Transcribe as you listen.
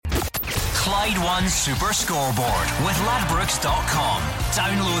Clyde One Super Scoreboard with Ladbrokes.com.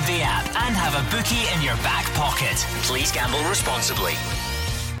 Download the app and have a bookie in your back pocket. Please gamble responsibly.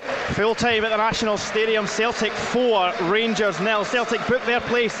 Full time at the National Stadium. Celtic 4, Rangers 0. Celtic booked their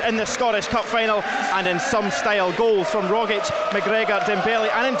place in the Scottish Cup final, and in some style. Goals from Rogic, McGregor, Dembele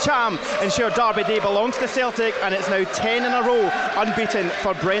and Ntcham ensure Derby Day belongs to Celtic, and it's now 10 in a row unbeaten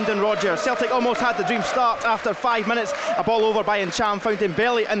for Brendan Rodgers. Celtic almost had the dream start after 5 minutes. A ball over by Ntcham found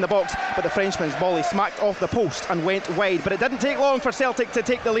Dembele in the box, but the Frenchman's volley smacked off the post and went wide. But it didn't take long for Celtic to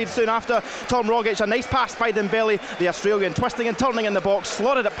take the lead soon after. Tom Rogic, a nice pass by Dembele, the Australian twisting and turning in the box,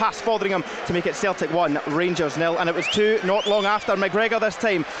 slotted it past Fotheringham to make it Celtic 1, Rangers 0. And it was 2 not long after. McGregor this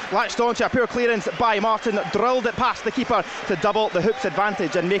time latched onto a poor clearance by Martin, drilled it past the keeper to double the Hoops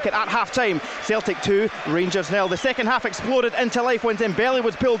advantage and make it at half time Celtic 2, Rangers 0. The second half exploded into life when Dembele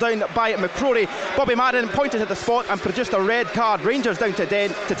was pulled down by McCrory. Bobby Madden pointed at the spot and produced a red card. Rangers down to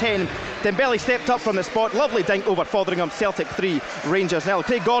 10. Dembele stepped up from the spot, lovely dink over Fotheringham. Celtic 3, Rangers 0.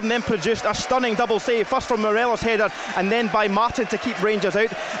 Craig Gordon then produced a stunning double save, first from Morelos' header and then by Martin to keep Rangers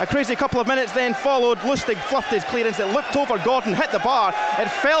out. A crazy couple of minutes then followed. Lustig fluffed his clearance, it looked over Gordon, hit the bar, it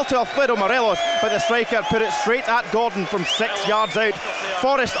fell to Alfredo Morelos, but the striker put it straight at Gordon from 6 yards out.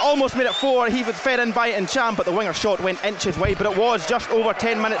 Forrest almost made it 4, he was fed in by Ntcham, but the winger shot went inches wide. But it was just over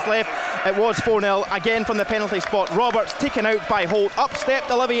 10 minutes left, it was 4-0 again from the penalty spot. Roberts taken out by Holt, up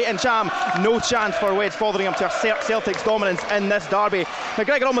stepped Olivier Ntcham, no chance for Weds Fotheringham to assert Celtic's dominance in this derby.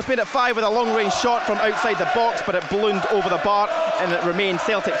 McGregor almost made it 5 with a long range shot from outside the box, but it ballooned over the bar and it remained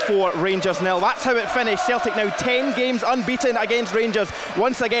Celtic 4, Rangers 0. That's how it finished. Celtic now 10 games unbeaten against Rangers.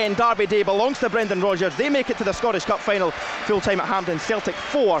 Once again, Derby Day belongs to Brendan Rodgers. They make it to the Scottish Cup final. Full time at Hampden. Celtic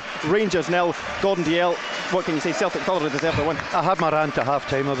 4, Rangers 0. Gordon Dalziel, what can you say? Celtic thoroughly deserved the win. I had my rant at half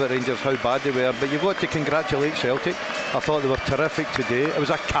time about Rangers, how bad they were, but you've got to congratulate Celtic. I thought they were terrific today. It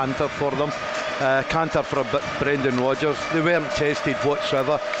was a canter for them. Canter for Brendan Rodgers. They weren't tested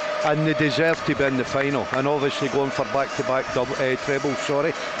whatsoever, and they deserve to be in the final, and obviously going for back-to-back trebles,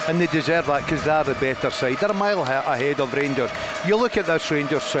 and they deserve that because they're the better side. They're a mile ahead of Rangers. You look at this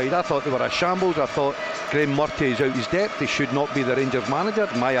Rangers side, I thought they were a shambles. I thought Graham Murty is out his depth. He should not be the Rangers manager,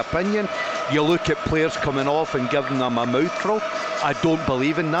 in my opinion. You look at players coming off and giving them a mouthful. I don't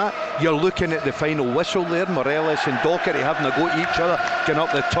believe in that. You're looking at the final whistle there, Morelos and Docherty having a go at each other, going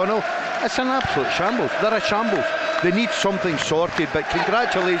up the tunnel. It's an absolute shambles. They're a shambles. They need something sorted, but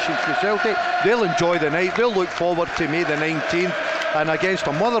congratulations to Celtic. They'll enjoy the night. They'll look forward to May the 19th, and against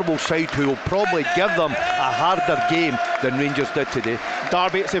a Motherwell side who will probably give them a harder game than Rangers did today.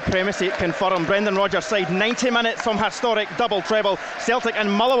 Derby supremacy confirmed. Brendan Rodgers' side 90 minutes from historic double treble. Celtic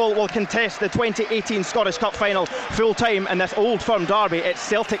and Motherwell will contest the 2018 Scottish Cup final. Full time in this Old Firm derby. It's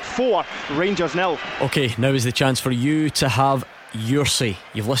Celtic 4, Rangers 0. OK, now is the chance for you to have your say.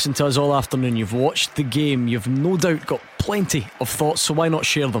 You've listened to us all afternoon, you've watched the game, you've no doubt got plenty of thoughts, so why not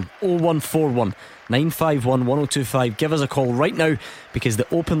share them? 0141 951 1025. Give us a call right now, because the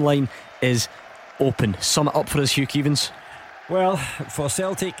open line is open. Sum it up for us, Hugh Keevins. Well, for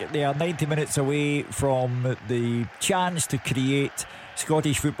Celtic, they are 90 minutes away from the chance to create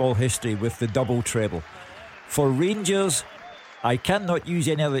Scottish football history with the double treble. For Rangers, I cannot use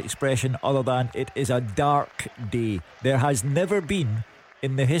any other expression other than it is a dark day. There has never been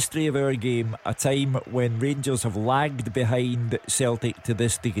in the history of our game a time when Rangers have lagged behind Celtic to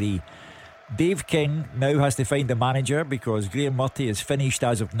this degree. Dave King now has to find a manager because Graham Murty is finished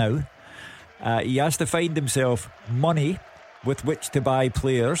as of now. He has to find himself money with which to buy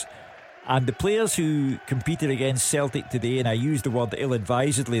players, and the players who competed against Celtic today, and I use the word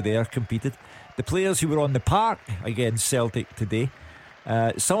ill-advisedly there, competed, the players who were on the park against Celtic today,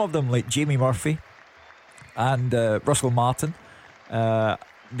 some of them like Jamie Murphy and Russell Martin,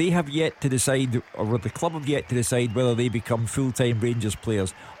 they have yet to decide, or the club have yet to decide whether they become full-time Rangers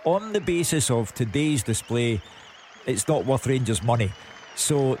players. On the basis of today's display, it's not worth Rangers money,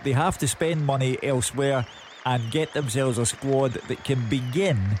 so they have to spend money elsewhere and get themselves a squad that can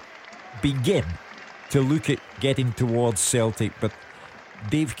begin to look at getting towards Celtic. But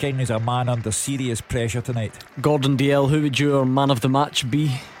Dave King is a man under serious pressure tonight. Gordon Dalziel, who would your man of the match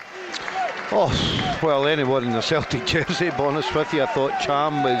be? Oh, well, anyone in the Celtic jersey, to be honest with you. I thought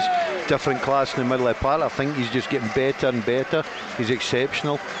Ntcham was different class in the middle of the park. I think he's just getting better and better. He's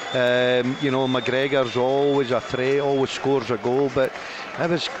exceptional. McGregor's always a threat, always scores a goal, but it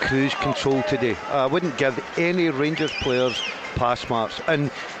was cruise control today. I wouldn't give any Rangers players pass marks,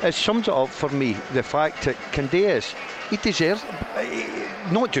 and it sums it up for me. The fact that Candeias, he deserves,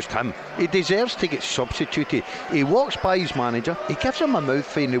 not just him, he deserves to get substituted. He walks by his manager, he gives him a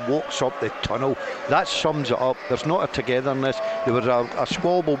mouthful and he walks up the tunnel. That sums it up. There's not a togetherness. There was a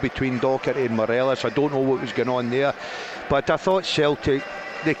squabble between Docherty and Morelos. I don't know what was going on there, but I thought Celtic,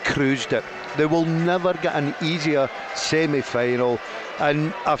 they cruised it. They will never get an easier semi-final,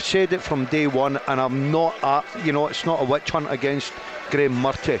 and I've said it from day one, and I'm not it's not a witch hunt against Graham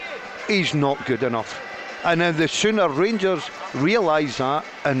Murty. He's not good enough. And then the sooner Rangers realise that,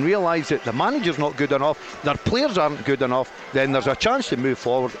 and realise that the manager's not good enough, their players aren't good enough, then there's a chance to move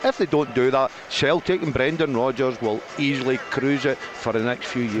forward. If they don't do that, Celtic and Brendan Rodgers will easily cruise it for the next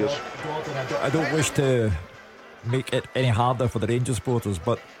few years. I don't wish to make it any harder for the Rangers supporters,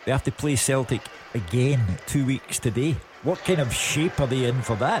 but they have to play Celtic again 2 weeks today. What kind of shape are they in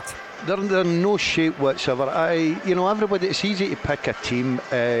for that? They're in no shape whatsoever. Everybody, it's easy to pick a team,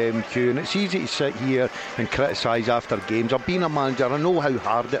 Hugh, and it's easy to sit here and criticise after games. I've been a manager, I know how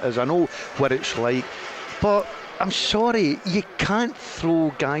hard it is, I know what it's like, but I'm sorry, you can't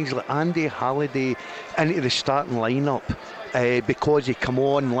throw guys like Andy Halliday into the starting lineup because he come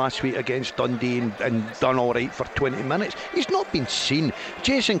on last week against Dundee and done all right for 20 minutes. He's not been seen.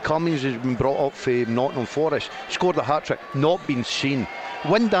 Jason Cummings has been brought up for Nottingham Forest, scored a hat-trick, not been seen.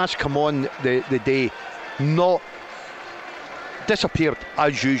 Windass come on the day, not disappeared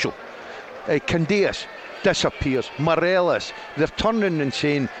as usual. Candeias disappears. Morelos, they're turning and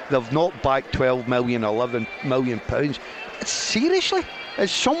saying they've not backed 12 million, 11 million pounds. Seriously?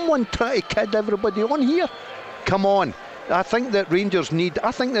 Is someone trying to kid everybody on here? Come on. I think that Rangers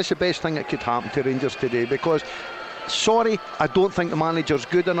I think that's the best thing that could happen to Rangers today, because sorry, I don't think the manager's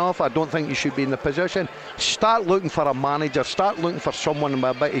good enough. I don't think you should be in the position. Start looking for a manager, start looking for someone with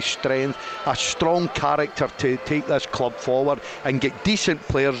a bit of strength, a strong character to take this club forward, and get decent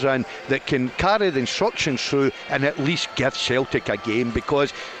players in that can carry the instructions through and at least give Celtic a game,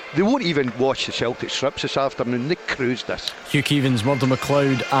 because they won't even watch the Celtic strips this afternoon. They cruised this. Hugh Keevins, Murdo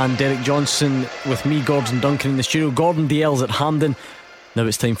McLeod and Derek Johnson with me, Gordon Duncan, in the studio. Gordon DL's at Hampden. Now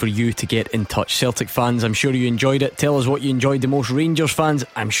it's time for you to get in touch. Celtic fans, I'm sure you enjoyed it. Tell us what you enjoyed the most. Rangers fans,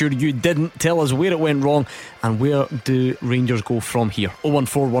 I'm sure you didn't. Tell us where it went wrong and where do Rangers go from here.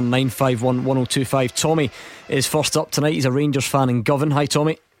 01419511025. Tommy is first up tonight. He's a Rangers fan in Govan. Hi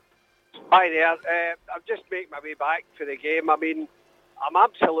Tommy. Hi there. I've just made my way back for the game. I mean, I'm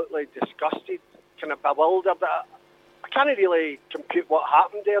absolutely disgusted, kind of bewildered. I can't really compute what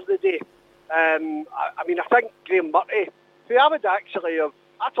happened there today. I think Graham Murty, who I would actually have,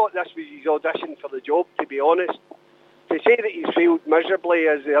 I thought this was his audition for the job, to be honest. To say that he's failed miserably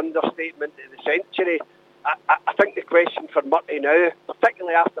is the understatement of the century. I think the question for Murty now,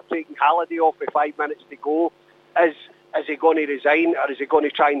 particularly after taking Halliday off with 5 minutes to go, is he going to resign, or is he going to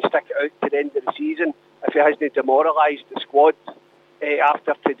try and stick it out to the end of the season if he hasn't demoralised the squad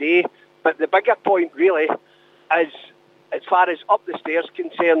after today? But the bigger point really is, as far as up the stairs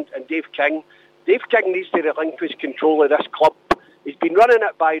concerned, and Dave King needs to relinquish control of this club. He's been running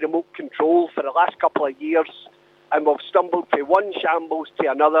it by remote control for the last couple of years, and we've stumbled from one shambles to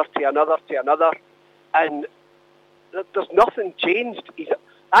another, and there's nothing changed.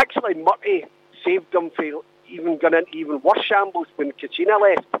 Murty saved them for even going into even worse shambles when Kachina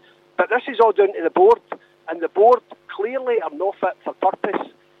left. But this is all down to the board, and the board clearly are not fit for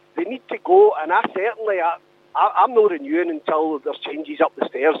purpose. They need to go, and I'm not renewing until there's changes up the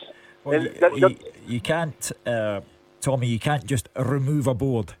stairs. Well, you can't, Tommy, you can't just remove a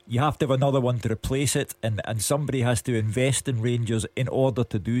board. You have to have another one to replace it, and somebody has to invest in Rangers in order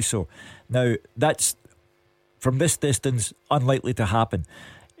to do so. Now, that's, from this distance, unlikely to happen.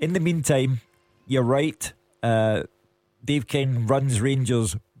 In the meantime, you're right, Dave King runs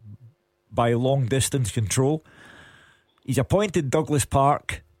Rangers by long distance control. He's appointed Douglas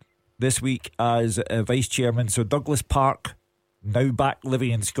Park this week as vice chairman, so Douglas Park, now back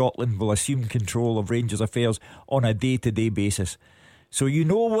living in Scotland, will assume control of Rangers affairs on a day-to-day basis. So you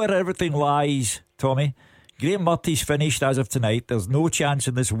know where everything lies, Tommy. Graham Murty's finished as of tonight. There's no chance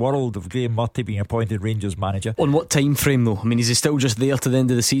in this world of Graham Murty being appointed Rangers manager. On what time frame though? I mean, is he still just there to the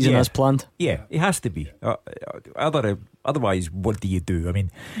end of the season as planned? Yeah, he has to be. Otherwise, what do you do? I mean,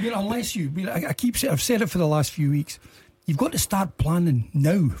 unless I've said it for the last few weeks, you've got to start planning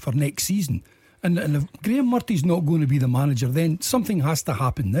now for next season. And if Graham Murty's not going to be the manager, then something has to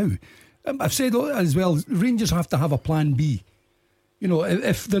happen now. I've said as well, Rangers have to have a plan B.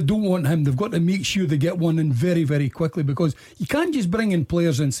 If they don't want him, they've got to make sure they get one in very, very quickly, because you can't just bring in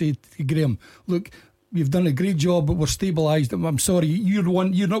players and say to Graham, look, you've done a great job, but we're stabilised. I'm sorry, you're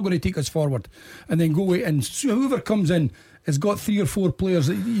not going to take us forward. And then go away, and whoever comes in has got 3 or 4 players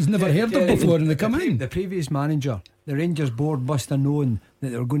that he's never heard of before, and they come in. The previous manager, the Rangers board, must have known that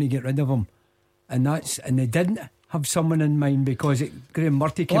they were going to get rid of him, and they didn't have someone in mind, because Graham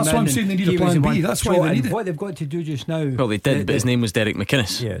Murty came in. That's why I'm saying they need a plan B. That's why they need it. What they've got to do just now. Well, they did, but his name was Derek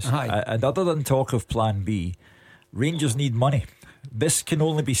McInnes. Yes. And other than talk of plan B, Rangers need money. This can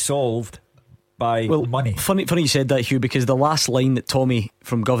only be solved by money. Funny you said that, Hugh, because the last line that Tommy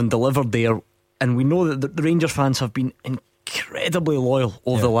from Govan delivered there, and we know that the Rangers fans have been incredibly loyal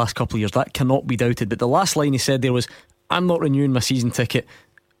over the last couple of years, that cannot be doubted, but the last line he said there was, I'm not renewing my season ticket,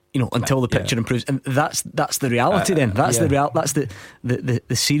 until the picture improves. And that's the reality then. That's the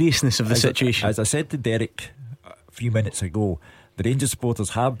seriousness of the situation. As I said to Derek a few minutes ago, the Rangers supporters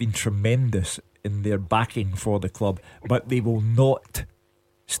have been tremendous in their backing for the club, but they will not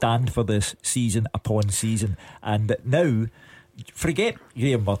stand for this season upon season. And now, forget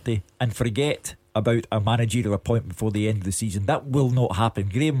Graham Murty and forget about a managerial appointment before the end of the season. That will not happen.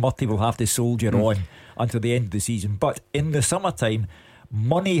 Graham Murty will have to soldier on until the end of the season. But in the summertime,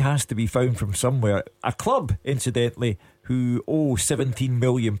 money has to be found from somewhere. A club, incidentally, who owe £17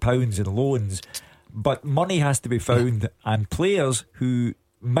 million in loans, but money has to be found, and players who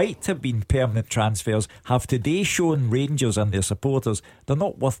might have been permanent transfers have today shown Rangers and their supporters they're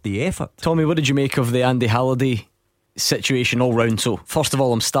not worth the effort. Tommy, what did you make of the Andy Halliday situation all round? So first of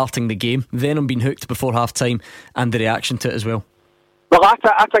all, I'm starting the game, then I'm being hooked before half time, and the reaction to it as well. Well,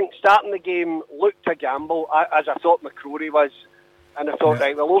 I think starting the game looked a gamble, as I thought McCrory was. And I thought,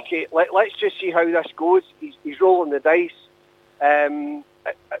 right, well, okay, let's just see how this goes. He's rolling the dice.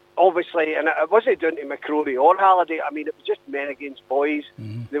 Obviously, and it wasn't down to McCrory or Halliday. I mean, it was just men against boys.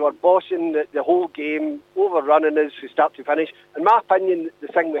 They were bossing the whole game, overrunning us from start to finish. In my opinion, the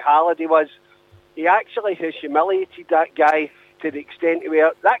thing with Halliday was he actually has humiliated that guy to the extent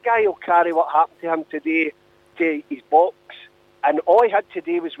where that guy will carry what happened to him today to his box. And all he had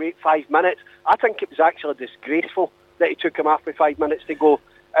today was wait 5 minutes. I think it was actually disgraceful that he took him after 5 minutes to go.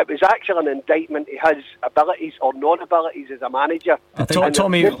 It was actually an indictment of his abilities or non-abilities as a manager.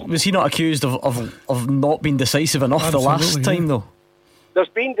 Tommy, was he not accused of not being decisive enough the last time though? There's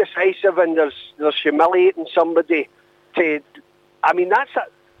been decisive and there's humiliating somebody to. I mean,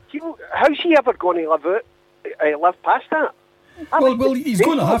 how's he ever going to live past that? Well, he's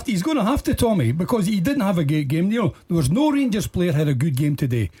going to have to, Tommy, because he didn't have a great game. There was no Rangers player had a good game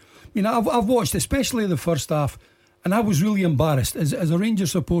today. I mean, I've watched especially the first half, and I was really embarrassed as a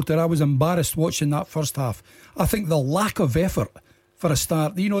Rangers supporter. I was embarrassed watching that first half. I think the lack of effort for a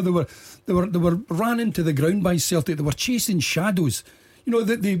start. They were ran into the ground by Celtic. They were chasing shadows.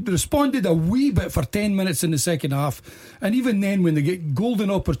 They responded a wee bit for 10 minutes in the second half, and even then, when they get golden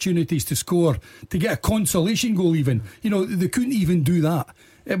opportunities to score, to get a consolation goal, even they couldn't even do that.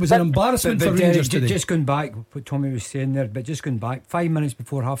 It was an embarrassment for Rangers today. Just going back, what Tommy was saying there, but just going back 5 minutes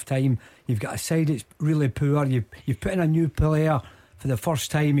before half time, you've got a side that's really poor. You've put in a new player for the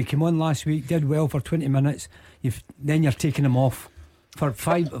first time. He came on last week, did well for 20 minutes. Then you're taking him off for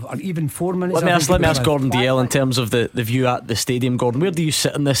 5 or even 4 minutes. Let me ask Gordon DL in terms of the view at the stadium. Gordon, where do you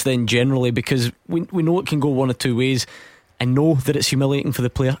sit in this then generally? Because we know it can go one of two ways. I know that it's humiliating for the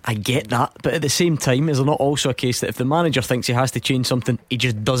player, I get that, but at the same time, is there not also a case that if the manager thinks he has to change something, he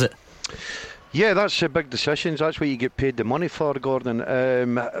just does it? Yeah, that's big decisions. That's what you get paid the money for, Gordon.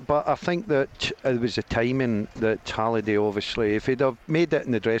 But I think that it was the timing that Halliday, obviously, if he'd have made it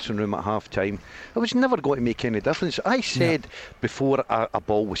in the dressing room at half time, it was never going to make any difference. I said before a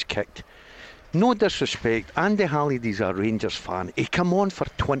ball was kicked, no disrespect, Andy Halliday's a Rangers fan. He come on for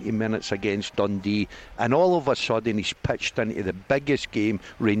 20 minutes against Dundee, and all of a sudden he's pitched into the biggest game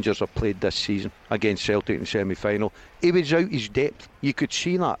Rangers have played this season against Celtic in semi-final. He was out his depth. You could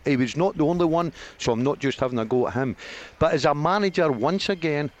see that. He was not the only one, so I'm not just having a go at him. But as a manager, once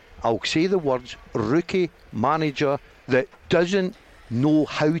again, I'll say the words, rookie manager that doesn't know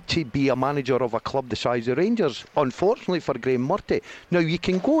how to be a manager of a club the size of Rangers, unfortunately for Graham Murty. Now you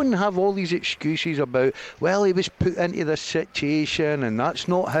can go and have all these excuses about, well, he was put into this situation and that's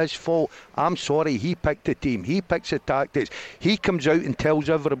not his fault. I'm sorry, he picked the team, he picks the tactics, he comes out and tells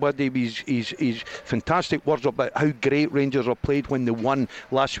everybody his fantastic words about how great Rangers have played when they won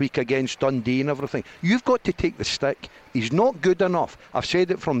last week against Dundee and everything. You've got to take the stick. He's not good enough. I've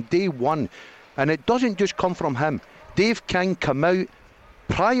said it from day one, and it doesn't just come from him. Dave King come out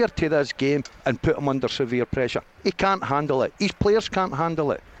prior to this game and put him under severe pressure. He can't handle it. His players can't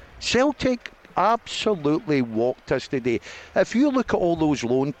handle it. Celtic absolutely walked us today. If you look at all those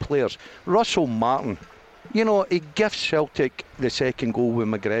loan players, Russell Martin, he gives Celtic the second goal with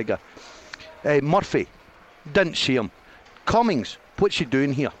McGregor. Murphy, didn't see him. Cummings, what's he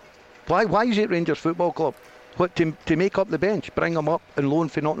doing here? Why is he at Rangers Football Club? What, to make up the bench, bring them up and loan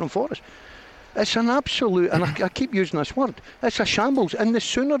for Nottingham Forest? It's an absolute, and I keep using this word, it's a shambles. And the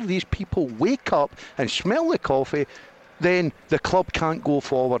sooner these people wake up and smell the coffee, then the club can't go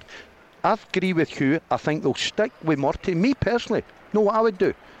forward. I agree with you. I think they'll stick with Murty. Me personally, know what I would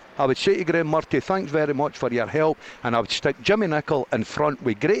do? I would say to Graham Murty, thanks very much for your help, and I would stick Jimmy Nicholl in front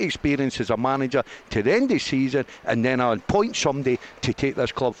with great experience as a manager to the end of the season, and then I'll appoint somebody to take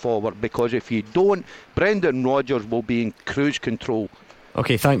this club forward, because if you don't, Brendan Rodgers will be in cruise control.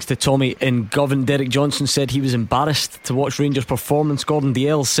 Okay, thanks to Tommy in Govan. Derek Johnson said he was embarrassed to watch Rangers' performance. Gordon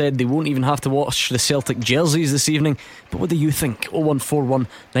DL said they won't even have to watch the Celtic jerseys this evening. But what do you think? 0141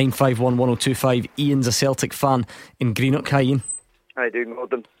 951 1025. Ian's a Celtic fan in Greenock. Hi, Ian. How you doing,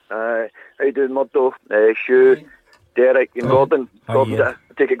 Gordon? How you doing, Murdo? Shu, Derek and Gordon. I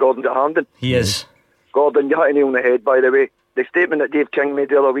take it Gordon's at Hampden. He is. Gordon, you hit a nail on the head, by the way. The statement that Dave King made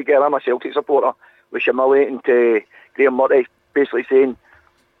the other week, I'm a Celtic supporter, was humiliating to Graham Murty, basically saying,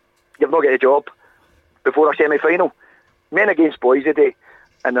 you've not got a job before a semi-final. Men against boys today.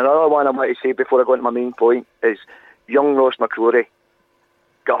 And another one I want to say before I go into my main point is young Ross McCrory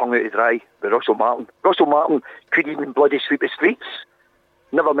got hung out to dry with Russell Martin. Russell Martin could even bloody sweep the streets,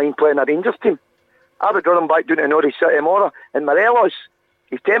 never mind playing a Rangers team. I would run him back down to Norwich City tomorrow. And Morelos,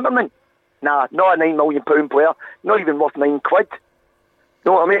 his temperament, nah, not a £9 million player, not even worth £9.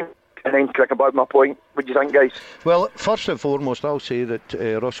 Know what I mean? And then quick about my point. What do you think, guys? Well, first and foremost, I'll say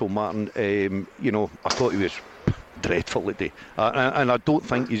that Russell Martin, I thought he was dreadful today, and I don't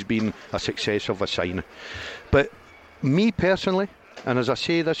think he's been a success of a signing. But me personally, and as I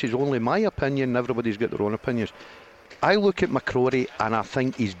say, this is only my opinion, everybody's got their own opinions, I look at McCrory and I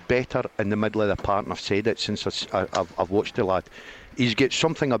think he's better in the middle of the park, and I've said it since I've watched the lad. He's got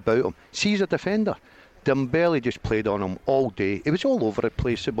something about him. See, he's a defender. Dembele just played on him all day. He was all over the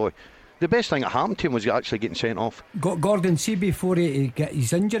place, the boy. The best thing that happened to him was actually getting sent off. Gordon, see, before he got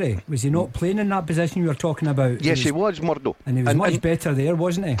his injury, was he not playing in that position you were talking about? Yes, he was, Murdo. And he was much better there,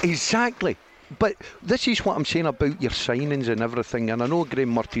 wasn't he? Exactly. But this is what I'm saying about your signings and everything, and I know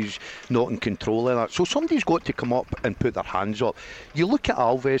Graham Murty's not in control of that, so somebody's got to come up and put their hands up. You look at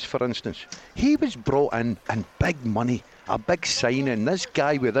Alves, for instance. He was brought in big money, a big signing, this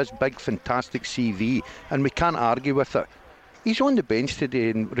guy with this big fantastic CV, and we can't argue with it. He's on the bench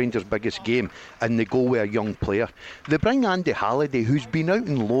today in Rangers' biggest game, and they go with a young player. They bring Andy Halliday, who's been out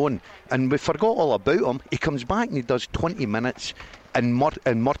on loan, and we forgot all about him. He comes back and he does 20 minutes, and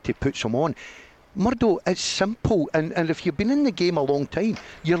Murty puts him on. Murdo, it's simple, and if you've been in the game a long time,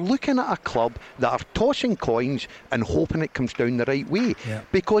 you're looking at a club that are tossing coins and hoping it comes down the right way. Yeah.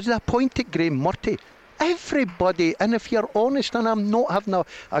 Because they appointed Graham Murty. Everybody, and if you're honest, and I'm not having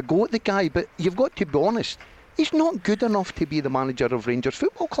a go at the guy, but you've got to be honest, he's not good enough to be the manager of Rangers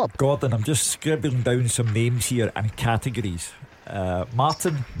Football Club. Gordon, I'm just scribbling down some names here and categories.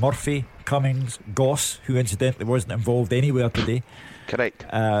 Martin, Murphy, Cummings, Goss, who incidentally wasn't involved anywhere today. Correct.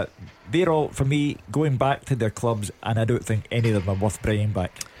 They're all, for me, going back to their clubs, and I don't think any of them are worth bringing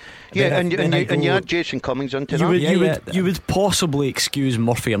back. Yeah, and you had Jason Cummings into that. You would possibly excuse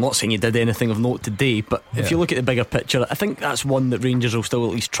Murphy. I'm not saying he did anything of note today, but if you look at the bigger picture, I think that's one that Rangers will still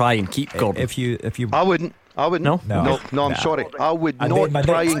at least try and keep. Gordon, if you, I wouldn't. No, I'm sorry. I would not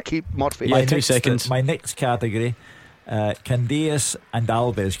try and keep Murphy. Yeah, 2 seconds. My next category. Candeias and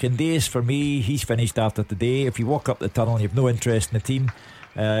Alves. Candeias, for me, he's finished after today. If you walk up the tunnel and you've no interest in the team,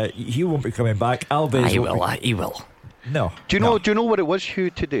 he won't be coming back. Alves, he will. No. Do you know what it was, Hugh,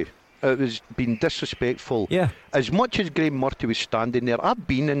 today? It was being disrespectful. Yeah. As much as Graham Murty was standing there, I've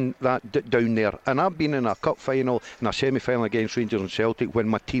been in that down there, and I've been in a cup final and a semi-final against Rangers and Celtic when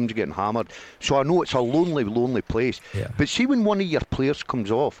my team's getting hammered. So I know it's a lonely, lonely place. Yeah. But see, when one of your players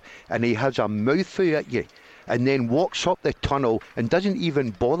comes off and he has a mouthful at you, and then walks up the tunnel and doesn't even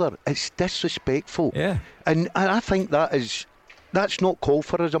bother, it's disrespectful. Yeah. And I think that's not called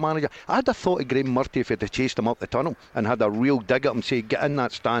for as a manager. I'd have thought of Graham Murty if he'd have chased him up the tunnel and had a real dig at him, say, get in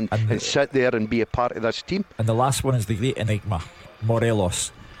that stand and sit there and be a part of this team. And the last one is the great enigma,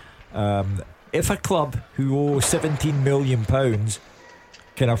 Morelos. If a club who owes £17 million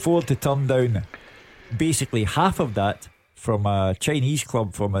can afford to turn down basically half of that from a Chinese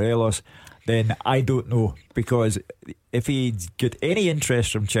club for Morelos, then I don't know, because if he's got any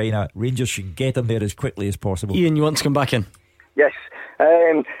interest from China, Rangers should get him there as quickly as possible. Ian, you want to come back in? Yes.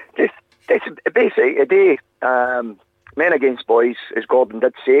 Just basically today, men against boys, as Gordon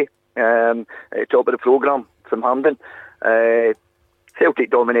did say at the top of the programme from Hampden. Celtic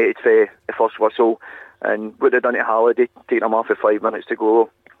dominated for the first whistle, and what they've done to Halliday, taking him off for 5 minutes to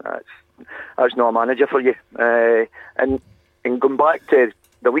go, that's not a manager for you. And going back to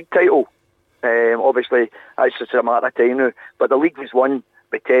the league title, Obviously, it's just a matter of time now. But the league was won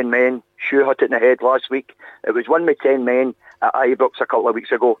with 10 men. Shu hit it in the head last week. It was won with 10 men at Ibrox a couple of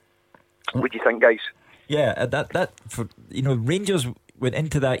weeks ago. What do you think, guys? Yeah, that for Rangers went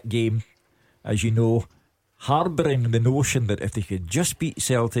into that game, as you know, harbouring the notion that if they could just beat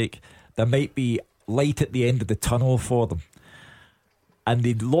Celtic, there might be light at the end of the tunnel for them. And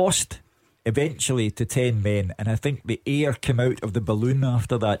they'd lost eventually to 10 men, and I think the air came out of the balloon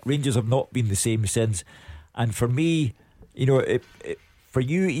after that. Rangers have not been the same since. And for me, for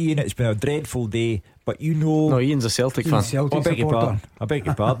you, Ian, it's been a dreadful day, but No, Ian's a Celtic fan. I beg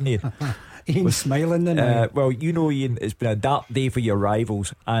your pardon, Ian. Ian's smiling then. Well, Ian, it's been a dark day for your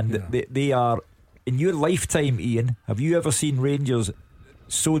rivals, and they are, in your lifetime, Ian, have you ever seen Rangers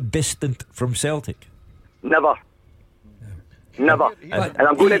so distant from Celtic? Never. Never. And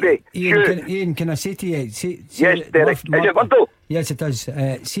I'm going to be Ian, can I say to you, yes, Derek, is it Murdo? Yes, it is.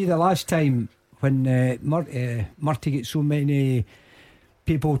 See, the last time when Murty gets so many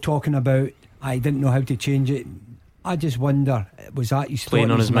people talking about I didn't know how to change it, I just wonder, was that his thought in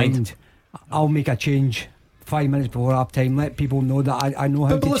his mind? I'll make a change 5 minutes before half time, let people know that I know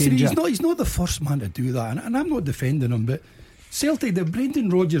how to change it. He's not the first man to do that, and I'm not defending him, but Celtic, the Brendan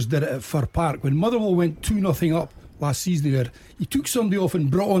Rodgers did it at Fir Park when Motherwell went 2-0 up last season there. He took somebody off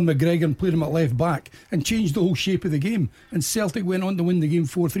and brought on McGregor and played him at left back and changed the whole shape of the game, and Celtic went on to win the game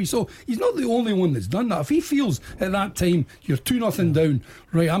 4-3. So he's not the only one that's done that. If he feels at that time you're 2-0 down,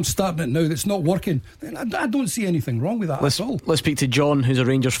 right, I'm starting it now, that's not working, then I don't see anything wrong with that at all. Let's speak to John, who's a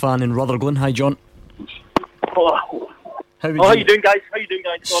Rangers fan in Rutherglen. Hi, John. How you doing, guys?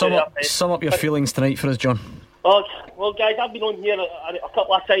 Sum up your feelings tonight for us, John. Well, guys, I've been on here a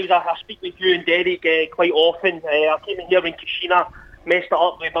couple of times. I speak with you and Derek quite often. I came in here when Kashina messed it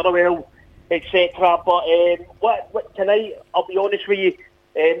up with Motherwell, etc. But what tonight, I'll be honest with you,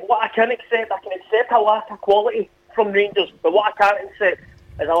 what I can accept a lack of quality from Rangers, but what I can't accept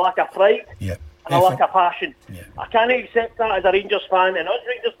is a lack of pride and a lack of passion. Yeah. I can't accept that as a Rangers fan, and us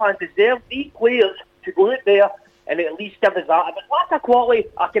Rangers fans deserve these players to go out there and at least give us that. If it's lack of quality,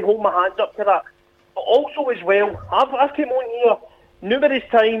 I can hold my hands up to that. But also as well, I've come on here numerous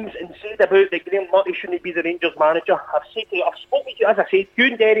times and said about that Graham Murty shouldn't be the Rangers manager. I've spoken to you, as I said, you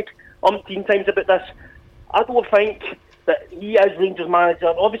and Derek umpteen times about this. I don't think that he is Rangers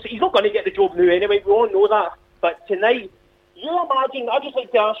manager. Obviously, he's not going to get the job now anyway, we all know that. But tonight, you imagine, I'd just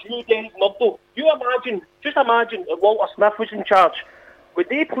like to ask you, Derek Murdo, just imagine if Walter Smith was in charge. Would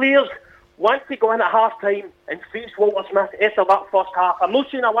they players want to go in at half time and face Walter Smith after that first half? I'm not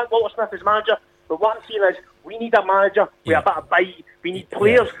saying I want Walter Smith as manager, but what I'm saying is, we need a manager with a bit of bite. We need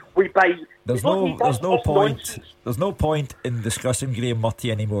players with bite. There's no point in discussing Graham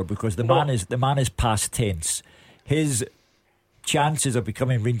Murty anymore, because the man is past tense. His chances of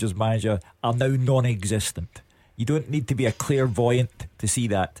becoming Rangers manager are now non-existent. You don't need to be a clairvoyant to see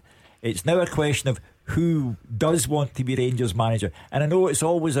that. It's now a question of who does want to be Rangers manager. And I know it's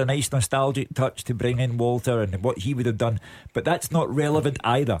always a nice nostalgic touch to bring in Walter and what he would have done, but that's not relevant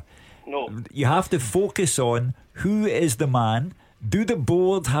either. No. You have to focus on who is the man. Do the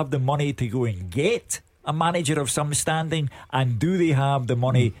board have the money to go and get a manager of some standing, and do they have the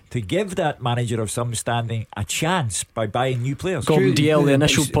money to give that manager of some standing a chance by buying new players? Gordon DL, the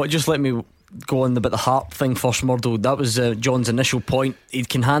initial point, just let me go on about the Hart thing first, Murdo. That was John's initial point. He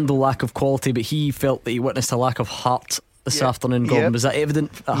can handle lack of quality, but he felt that he witnessed a lack of heart this afternoon, Gordon. Was that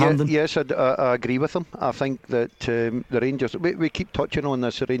evident at Hampden? Yes, I agree with him. I think that the Rangers, we keep touching on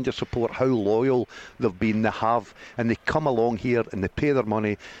this, the Rangers support, how loyal they've been, they have, and they come along here and they pay their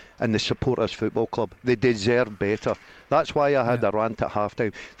money and they support us football club. They deserve better. That's why I had a rant at half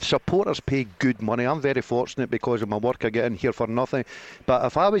time. Supporters pay good money. I'm very fortunate because of my work. I get in here for nothing, but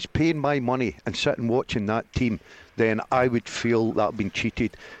if I was paying my money and sitting watching that team, then I would feel that I've been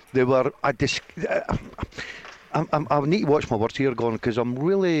cheated. They were I need to watch my words here, Gordon, because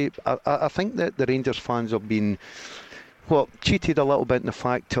I think that the Rangers fans have been cheated a little bit in the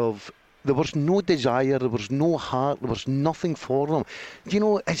fact of there was no desire, there was no heart, there was nothing for them. You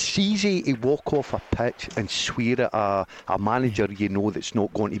know, it's easy to walk off a pitch and swear at a manager you know that's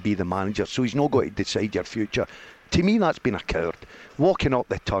not going to be the manager, so he's not going to decide your future. To me, that's been a coward. Walking up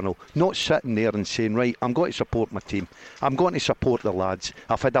the tunnel, not sitting there and saying, right, I'm going to support my team, I'm going to support the lads,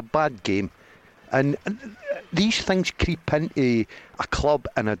 I've had a bad game. And these things creep into a club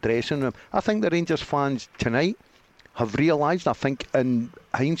and a dressing room. I think the Rangers fans tonight have realised, I think in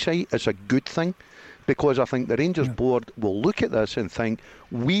hindsight, it's a good thing, because I think the Rangers board will look at this and think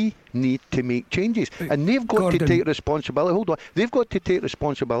we need to make changes, and they've got to take responsibility. Hold on, they've got to take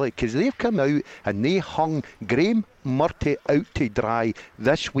responsibility because they've come out and they hung Graham Murty out to dry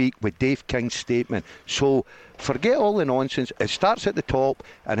this week with Dave King's statement. So forget all the nonsense. It starts at the top,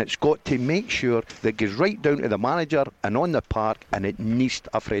 and it's got to make sure that it goes right down to the manager and on the park, and it needs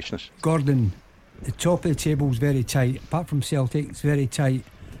a freshness. Gordon, the top of the table's very tight. Apart from Celtic, it's very tight.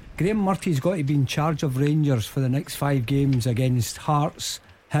 Graham Murty's got to be in charge of Rangers for the next 5 games against Hearts,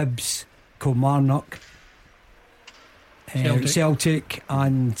 Hibs, Kilmarnock, Celtic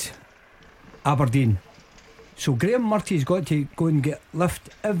and Aberdeen. So Graham Murty's got to go and lift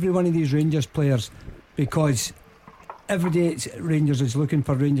every one of these Rangers players, because every day Rangers is looking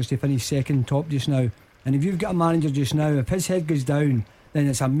for Rangers to finish second top just now. And if you've got a manager just now, if his head goes down, then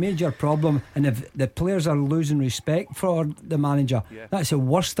it's a major problem. And if the players are losing respect for the manager, that's the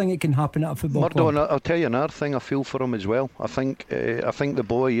worst thing that can happen at a football club. I'll tell you another thing I feel for him as well. I think the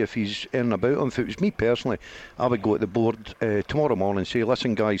boy, if he's in and about him, if it was me personally, I would go to the board tomorrow morning and say,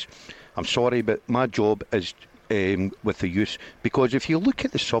 listen guys, I'm sorry, but my job is with the youth. Because if you look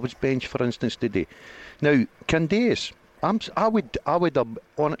at the subs bench, for instance, today, now Candace, I'd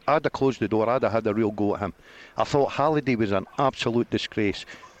have closed the door. I'd have had a real go at him. I thought Halliday was an absolute disgrace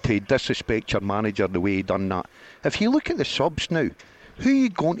to disrespect your manager the way he done that. If you look at the subs now, who are you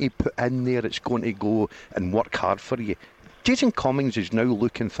going to put in there that's going to go and work hard for you? Jason Cummings is now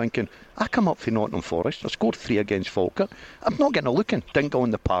looking, thinking, I come up for Nottingham Forest, I scored 3 against Falkirk, I'm not getting a look in, didn't go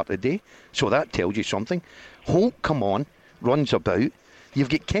on the part today. So that tells you something. Holt, come on, runs about. You've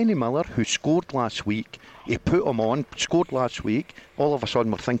got Kenny Miller, who scored last week. He put him on, scored last week. All of a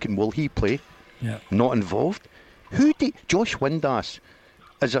sudden we're thinking, will he play? Yeah. Not involved. Josh Windass,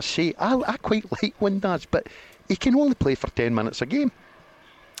 as I say, I quite like Windass, but he can only play for 10 minutes a game.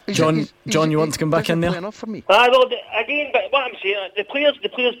 John, you want to come back in there? For me. Well, again, but what I'm saying, the players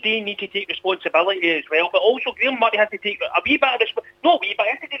do need to take responsibility as well, but also Graham Murty has to take a wee bit of he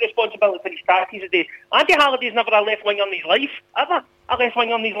has to take responsibility for his tactics today. Andy Halliday's never a left winger in his life, ever a left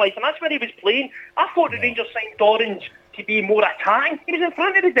winger in his life, and that's where he was playing. I thought the Rangers signed Dorrans to be more attacking. He was in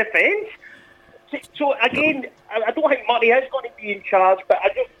front of the defence. So again, I don't think Murty is going to be in charge, but I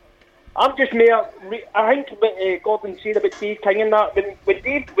think what Gordon said about Dave King and that,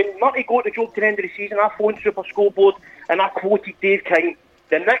 when Murty got the job to the end of the season, I phoned Super Scoreboard and I quoted Dave King,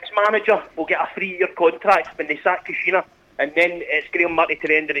 the next manager will get a 3-year contract when they sack Kushina, and then it's Graham Murty to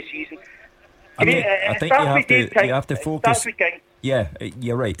the end of the season. I think you have to focus. Yeah,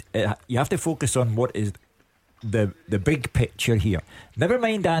 you're right. You have to focus on what is the big picture here. Never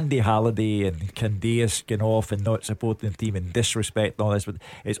mind Andy Halliday and Candace going off and not supporting the team and disrespect and all this, but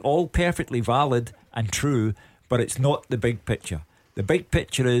it's all perfectly valid and true, but it's not the big picture. The big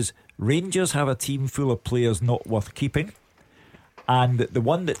picture is Rangers have a team full of players not worth keeping, and the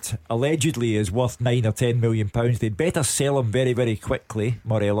one that allegedly is worth £9 or £10 million, they'd better sell him very, very quickly,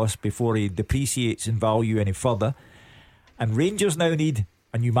 Morelos, before he depreciates in value any further. And Rangers now need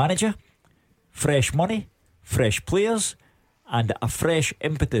a new manager, fresh money, fresh players, and a fresh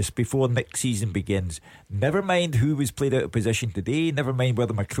impetus before next season begins. Never mind who was played out of position today, never mind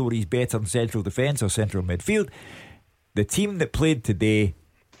whether McCrory's better in central defence or central midfield. The team that played today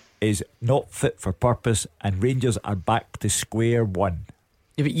is not fit for purpose, and Rangers are back to square one.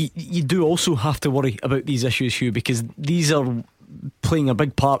 Yeah, but you do also have to worry about these issues, Hugh, because these are playing a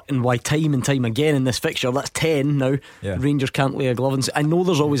big part in why time and time again in this fixture, that's 10 now, Rangers can't lay a glove in. I know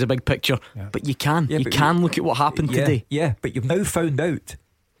there's always a big picture, but you can look at what happened today. Yeah, but you've now found out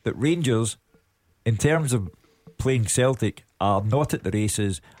that Rangers, in terms of playing Celtic, are not at the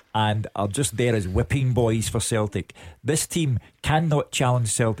races and are just there as whipping boys for Celtic. This team cannot challenge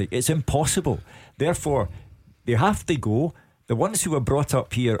Celtic. It's impossible. Therefore, they have to go. The ones who were brought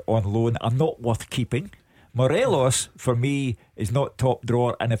up here on loan are not worth keeping. Morelos, for me, is not top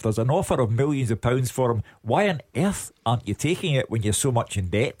drawer, and if there's an offer of millions of pounds for him, why on earth aren't you taking it when you're so much in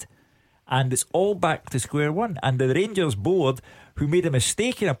debt? And it's all back to square one. And the Rangers board, who made a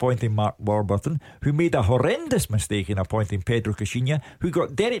mistake in appointing Mark Warburton, who made a horrendous mistake in appointing Pedro Caixinha, who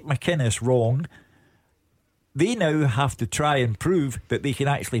got Derek McInnes wrong, they now have to try and prove that they can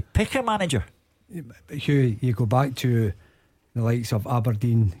actually pick a manager. Hugh, you go back to the likes of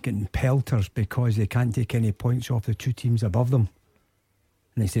Aberdeen getting pelters because they can't take any points off the 2 teams above them,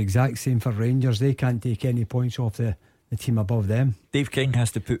 and it's the exact same for Rangers. They can't take any points off the team above them. Dave King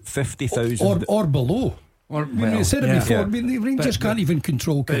has to put 50,000 or below. Or we said it before. The Rangers can't even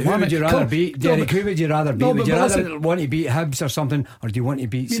control Kilmarnock. Who would you rather beat, Derek? Who would you rather beat? Would you rather want to beat Hibs or something, or do you want to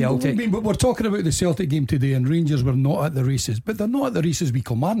beat Celtic? But we're talking about the Celtic game today, and Rangers were not at the races. But they're not at the races with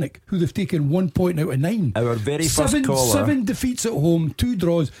Kilmarnock, who they've taken 1 point out of 9. Our very first caller. 7 defeats at home, 2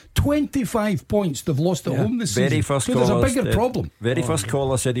 draws, 25 points they've lost at home this season. So there's a bigger problem. Very first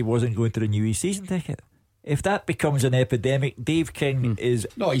caller said he wasn't going to renew his season ticket. If that becomes an epidemic, Dave King is...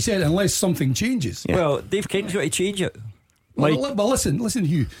 No, he said unless something changes. Well, Dave King's got to change it. Well, listen,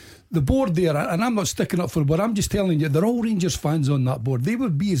 Hugh. The board there, and I'm not sticking up for it, but I'm just telling you, they're all Rangers fans on that board. They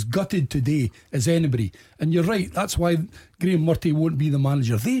would be as gutted today as anybody. And you're right, that's why Graham Murty won't be the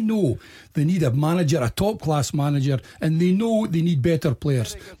manager. They know they need a manager, a top class manager, and they know they need better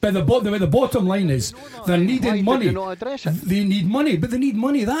players. But the bottom line is they're needing money. They need money, but they need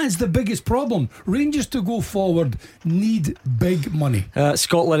money. That is the biggest problem. Rangers to go forward need big money.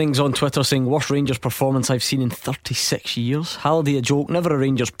 Scott Linning's on Twitter saying, worst Rangers performance I've seen in 36 years. Halliday a joke, never a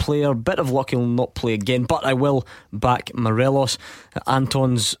Rangers player. Bit of luck he'll not play again, but I will back Morelos.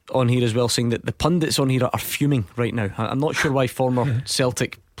 Anton's on here as well saying that the pundits on here are fuming right now. I'm not sure why former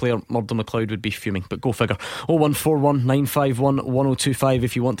Celtic player Murdo McLeod would be fuming, but go figure. 0141 951 1025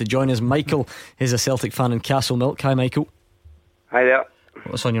 if you want to join us. Michael is a Celtic fan in Castlemilk. Hi Michael. Hi there.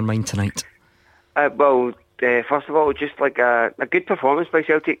 What's on your mind tonight? First of all, just like a good performance by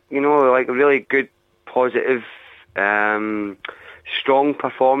Celtic, like a really good, positive, strong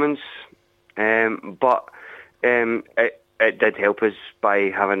performance, but it did help us by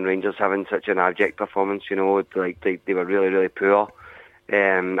having Rangers having such an abject performance. They were really, really poor.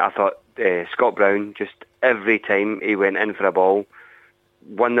 I thought Scott Brown, just every time he went in for a ball,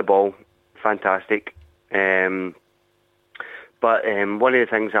 won the ball, fantastic. But one of the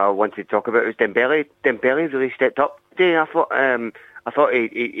things I wanted to talk about was Dembele. Dembele really stepped up today. I thought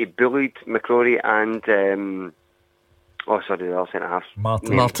he bullied McCrory and the other centre halves.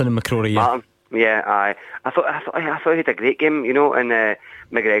 Martin and McCrory. Martin. Yeah, I thought he had a great game, and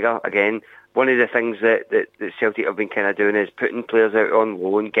McGregor again. One of the things that Celtic have been kind of doing is putting players out on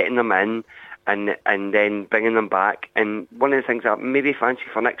loan, getting them in, and then bringing them back. And one of the things I maybe fancy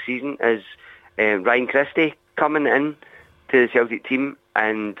for next season is Ryan Christie coming in to the Celtic team,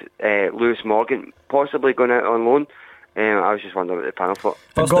 and Lewis Morgan possibly going out on loan. I was just wondering what the panel thought.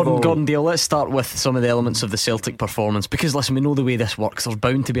 Gordon Dale, let's start with some of the elements of the Celtic performance, because listen, we know the way this works. There's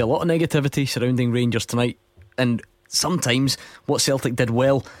bound to be a lot of negativity surrounding Rangers tonight, and sometimes what Celtic did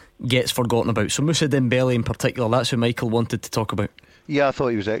well gets forgotten about. So Moussa Dembele in particular, that's who Michael wanted to talk about. Yeah, I thought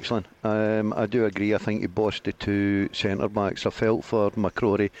he was excellent. I do agree. I think he bossed the 2 centre backs. I felt for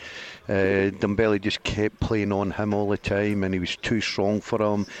McCrory. Dembele just kept playing on him all the time, and he was too strong for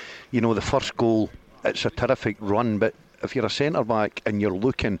him. The first goal, it's a terrific run, but if you're a centre back and you're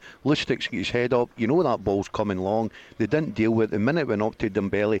looking, Lustig's got his head up, that ball's coming long. They didn't deal with it. The minute it went up to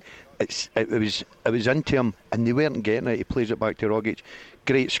Dembele, it was into him, and they weren't getting it. He plays it back to Rogic.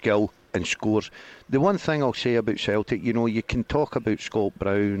 Great skill and scores. The one thing I'll say about Celtic, you can talk about Scott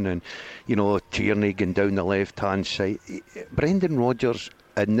Brown and Tierney going down the left hand side. Brendan Rodgers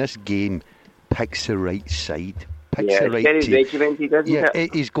in this game picks the right side. He's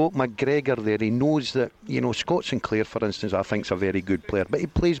got McGregor there. He knows that, Scott Sinclair, for instance, I think is a very good player, but he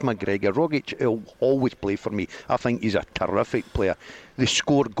plays McGregor. Rogic will always play for me. I think he's a terrific player. They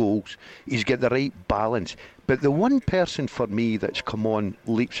score goals. He's got the right balance. But the one person for me that's come on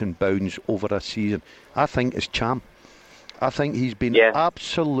leaps and bounds over a season, I think, is Cham. I think he's been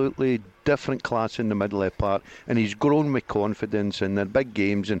absolutely different class in the middle of the park, and he's grown with confidence in the big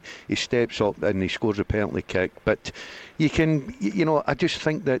games, and he steps up and he scores a penalty kick. But you can, I just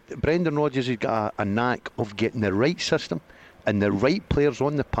think that Brendan Rodgers has got a knack of getting the right system and the right players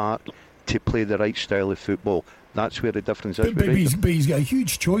on the park to play the right style of football. That's where the difference is. But he's got a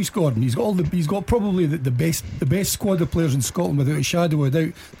huge choice, Gordon. He's got probably the best squad of players in Scotland, without a shadow of a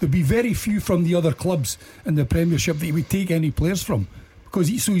doubt. There'll be very few from the other clubs in the Premiership that he would take any players from, because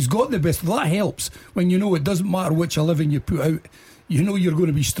he's got the best. That helps when it doesn't matter which 11 you put out. You're going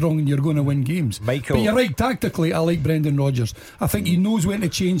to be strong and you're going to win games. Michael. But you're right, tactically I like Brendan Rodgers. I think he knows when to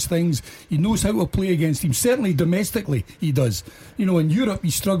change things. He knows how to play against him. Certainly domestically he does. In Europe he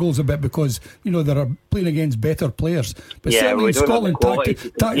struggles a bit because they're playing against better players. But certainly in Scotland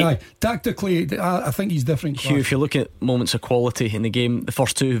tactically I think he's different. Hugh, if you look at moments of quality in the game, the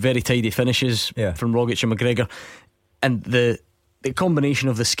first 2 very tidy finishes from Rogic and McGregor, and the combination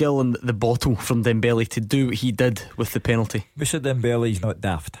of the skill and the bottle from Dembele to do what he did with the penalty. Moussa Dembele's not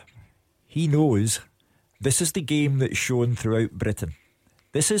daft. He knows this is the game that's shown throughout Britain.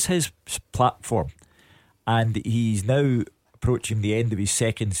 This is his platform, and he's now approaching the end of his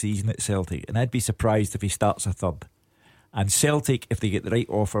second season at Celtic, and I'd be surprised if he starts a third. And Celtic, if they get the right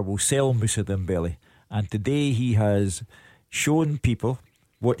offer, will sell Moussa Dembele. And today he has shown people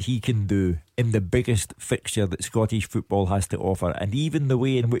what he can do in the biggest fixture that Scottish football has to offer, and even the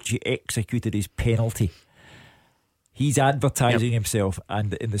way in which he executed his penalty. He's advertising himself,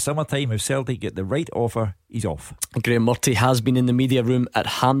 and in the summertime, if Celtic get the right offer, he's off. Graham Murty has been in the media room at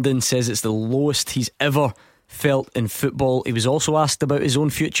Hampden, says it's the lowest he's ever felt in football. He was also asked about his own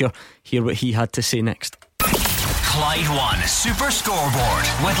future. Hear what he had to say next. Clyde One Super Scoreboard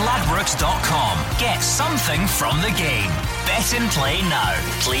with Ladbrokes.com. Get something from the game. Bet and play now.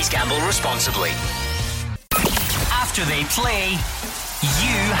 Please gamble responsibly. After they play,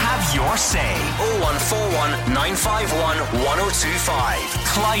 you have your say. 0141 951 1025.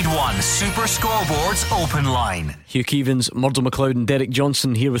 Clyde One Super Scoreboard's open line. Hugh Keevins, Murdo MacLeod and Derek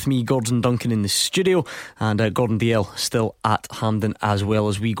Johnson here with me, Gordon Duncan, in the studio, and Gordon Dalziel still at Hampden as well,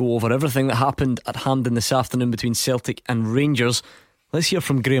 as we go over everything that happened at Hampden this afternoon between Celtic and Rangers. Let's hear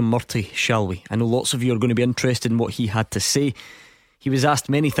from Graham Murty, shall we? I know lots of you are going to be interested in what he had to say. He was asked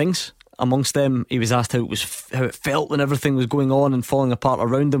many things. Amongst them, he was asked how it felt when everything was going on and falling apart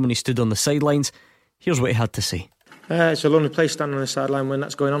around him when he stood on the sidelines. Here's what he had to say. It's a lonely place standing on the sideline when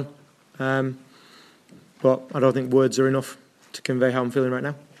that's going on. But I don't think words are enough to convey how I'm feeling right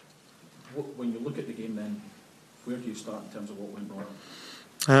now. When you look at the game then, where do you start in terms of what went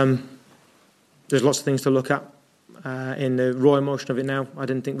wrong? There's lots of things to look at. In the raw emotion of it now, I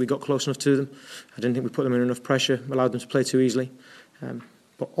didn't think we got close enough to them. I didn't think we put them in enough pressure, allowed them to play too easily.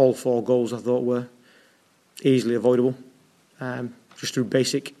 But all 4 goals I thought were easily avoidable, just through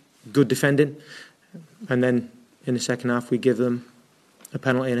basic good defending. And then in the second half we give them a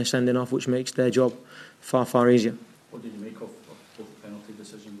penalty and a sending off, which makes their job far, far easier. What did you make of both penalty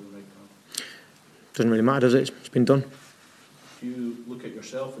decisions we made? Doesn't really matter, does it? It's been done. Do you look at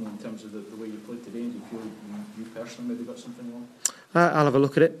yourself in terms of the way you played today, and do you feel you personally maybe got something wrong? I'll have a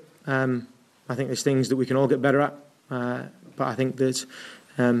look at it. I think there's things that we can all get better at, but I think that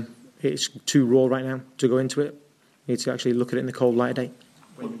it's too raw right now to go into it. You need to actually look at it in the cold light of day.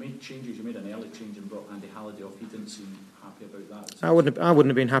 When you made changes, you made an early change and brought Andy Halliday off. He didn't seem happy about that. I wouldn't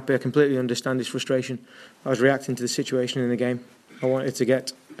have been happy. I completely understand his frustration. I was reacting to the situation in the game. I wanted to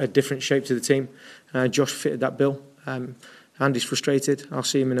get a different shape to the team. Josh fitted that bill. Andy's frustrated. I'll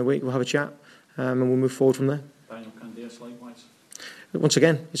see him in a week. We'll have a chat and we'll move forward from there. Daniel Candias likewise. Once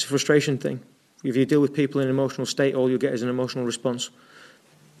again, it's a frustration thing. If you deal with people in an emotional state, all you'll get is an emotional response.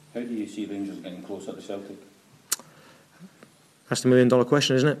 How do you see Rangers getting closer to Celtic? That's the $1 million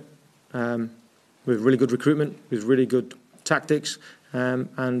question, isn't it? With really good recruitment, with really good tactics,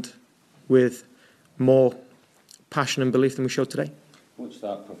 and with more passion and belief than we showed today. What's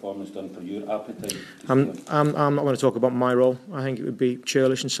that performance done for your appetite? I'm not going to talk about my role. I think it would be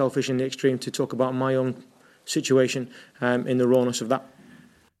churlish and selfish in the extreme to talk about my own situation in the rawness of that.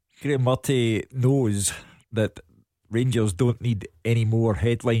 Graham Murty knows that Rangers don't need any more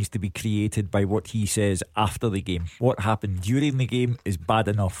headlines to be created by what he says after the game. What happened during the game is bad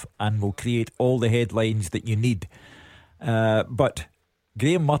enough and will create all the headlines that you need. But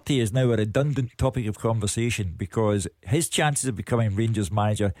Graham Murty is now a redundant topic of conversation because his chances of becoming Rangers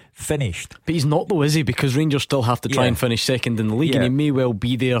manager finished. But he's not though, is he? Because Rangers still have to try and finish second in the league, and he may well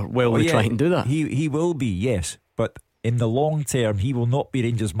be there while they try and do that. He will be, yes. But in the long term, he will not be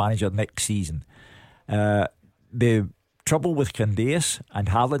Rangers manager next season. The trouble with Candias and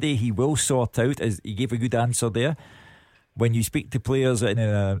Halliday, he will sort out, as he gave a good answer there. When you speak to players in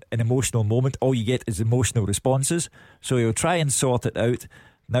an emotional moment, all you get is emotional responses. So he'll try and sort it out.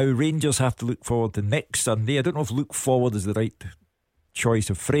 Now Rangers have to look forward to next Sunday. I don't know if look forward is the right choice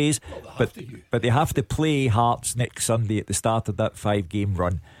of phrase, but they have to play Hearts next Sunday at the start of that 5-game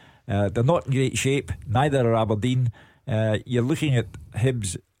run. They're not in great shape, neither are Aberdeen. You're looking at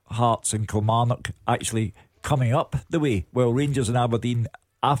Hibs, Hearts and Kilmarnock actually coming up the way, while Rangers and Aberdeen,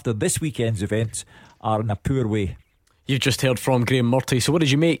 after this weekend's events, are in a poor way. You've just heard from Graham Murty. So what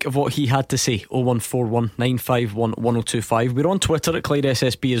did you make of what he had to say? 0141 951 1025. We're on Twitter at Clyde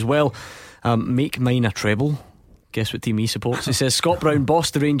SSB as well. Make mine a treble. Guess what team he supports. He says Scott Brown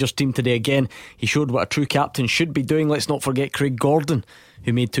bossed the Rangers team today again. He showed what a true captain should be doing. Let's not forget Craig Gordon,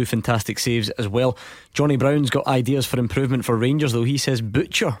 who made 2 fantastic saves as well. Johnny Brown's got ideas for improvement for Rangers, though. He says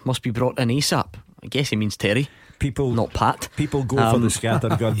Butcher must be brought in ASAP. I guess he means Terry, not Pat. People go for the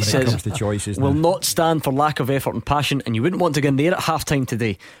scattergun when it comes to choices. Will not stand for lack of effort and passion, and you wouldn't want to go in there at half-time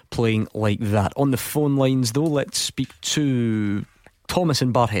today playing like that. On the phone lines though, let's speak to Thomas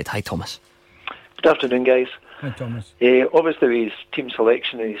in Barhead. Hi Thomas. Good afternoon guys. Hi Thomas. Obviously with his team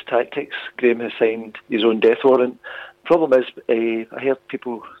selection and his tactics, Graham has signed his own death warrant problem is, I heard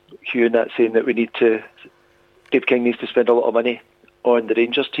people hewing that, saying that Dave King needs to spend a lot of money on the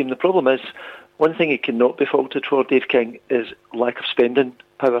Rangers team. The problem is, one thing he cannot be faulted for, Dave King, is lack of spending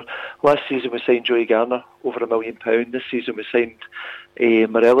power. Last season we signed Joey Garner over £1 million. This season we signed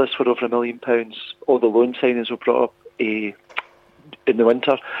Morelos for over £1 million. All the loan signings were brought up in the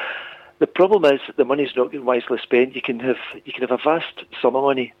winter. The problem is the money's not getting wisely spent. You can have a vast sum of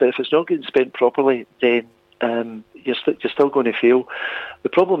money, but if it's not getting spent properly, then you're still going to fail. The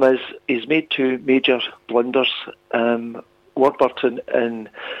problem is he's made two major blunders. Warburton and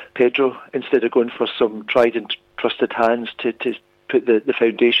Pedro, instead of going for some tried and trusted hands to put the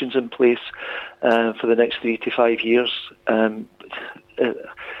foundations in place for the next 3 to 5 years.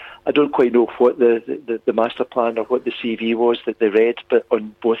 I don't quite know what the master plan or what the CV was that they read, but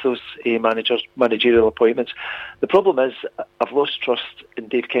on both those managerial appointments. The problem is I've lost trust in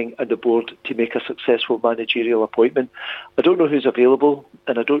Dave King and the board to make a successful managerial appointment. I don't know who's available,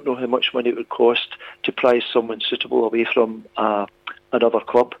 and I don't know how much money it would cost to prize someone suitable away from another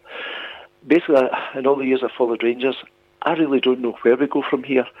club. Basically, in all the years I've followed Rangers, I really don't know where we go from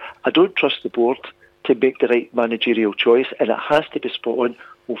here. I don't trust the board to make the right managerial choice, and it has to be spot on.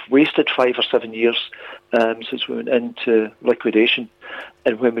 We've wasted 5 or 7 years since we went into liquidation,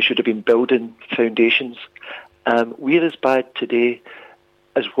 and when we should have been building foundations. We're as bad today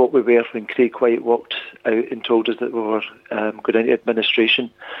as what we were when Craig White walked out and told us that we were going into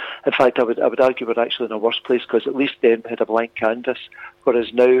administration. In fact, I would argue we're actually in a worse place, because at least then we had a blank canvas,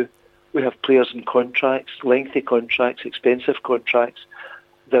 whereas now we have players in contracts, lengthy contracts, expensive contracts,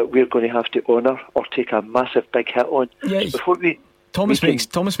 that we're going to have to honour or take a massive big hit on. Yes. Thomas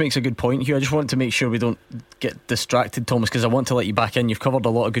makes a good point here. I just want to make sure we don't get distracted, Thomas, because I want to let you back in. You've covered a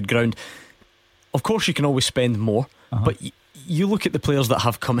lot of good ground. Of course you can always spend more, but you look at the players that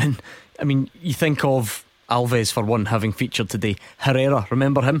have come in. I mean, you think of Alves for one, having featured today. Herrera,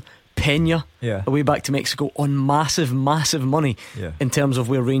 remember him? Peña, away back to Mexico on massive money in terms of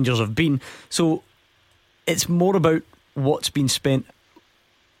where Rangers have been. So it's more about what's been spent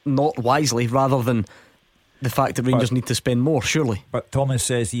not wisely, rather than the fact that Rangers need to spend more, surely. But Thomas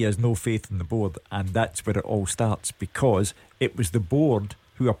says he has no faith in the board, and that's where it all starts, because it was the board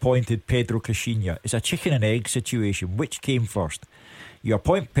who appointed Pedro Caixinha. It's a chicken and egg situation. Which came first? You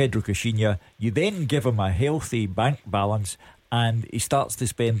appoint Pedro Caixinha, you then give him a healthy bank balance, and he starts to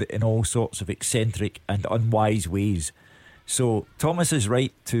spend it in all sorts of eccentric and unwise ways. So Thomas is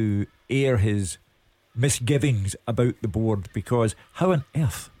right to air his misgivings about the board, because how on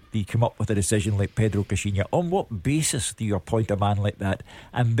earth do you come up with a decision like Pedro Caixinha? On what basis do you appoint a man like that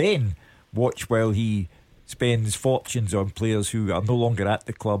and then watch while he spends fortunes on players who are no longer at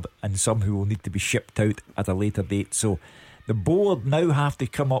the club and some who will need to be shipped out at a later date? So the board now have to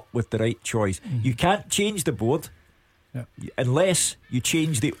come up with the right choice. You can't change the board unless you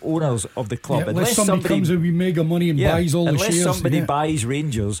change the owners of the club. Unless somebody comes with mega money and buys all the shares. Unless somebody buys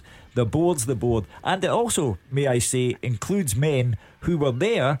Rangers, the board's the board. And it also, may I say, includes men who were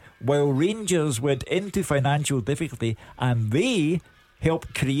there while Rangers went into financial difficulty, and they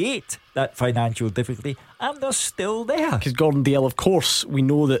helped create that financial difficulty, and they're still there. Because Gordon Dalziel, of course, we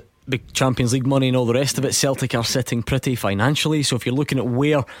know that big Champions League money and all the rest of it, Celtic are sitting pretty financially. So if you're looking at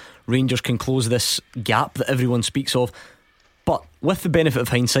where Rangers can close this gap that everyone speaks of, but with the benefit of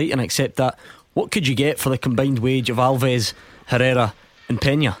hindsight, and accept that, what could you get for the combined wage of Alves, Herrera and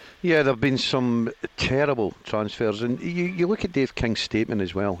Peña? Yeah, there have been some terrible transfers, and you look at Dave King's statement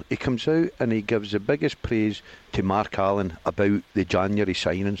as well. He comes out and he gives the biggest praise to Mark Allen about the January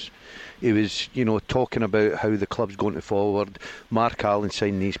signings. He was, talking about how the club's going to forward. Mark Allen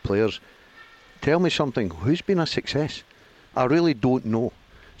signed these players. Tell me something, who's been a success? I really don't know.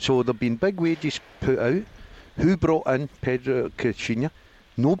 So there have been big wages put out. Who brought in Pedro Caixinha?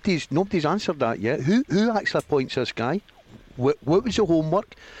 Nobody's answered that yet. Who actually appoints this guy? What was the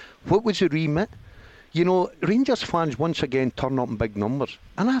homework? What was the remit? Rangers fans once again turn up in big numbers,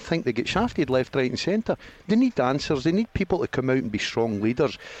 and I think they get shafted left, right and centre. They need answers. They need people to come out and be strong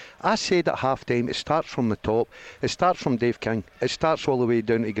leaders. I said at half time, it starts from the top. It starts from Dave King. It starts all the way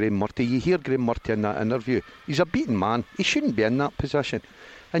down to Graham Murty. You hear Graham Murty in that interview. He's a beaten man. He shouldn't be in that position.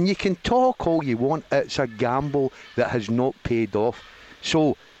 And you can talk all you want. It's a gamble that has not paid off.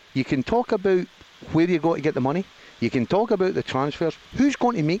 So you can talk about where you got to get the money. You can talk about the transfers. Who's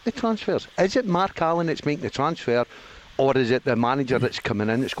going to make the transfers? Is it Mark Allen that's making the transfer, or is it the manager that's coming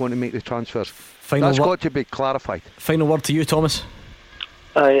in that's going to make the transfers? That's got to be clarified. Final word to you, Thomas.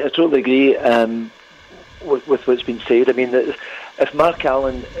 I totally agree with what's been said. I mean, if Mark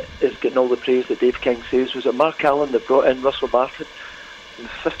Allen is getting all the praise that Dave King says, was it Mark Allen that brought in Russell Martin?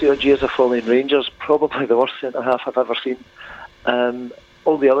 50 odd years of following Rangers, probably the worst centre half I've ever seen.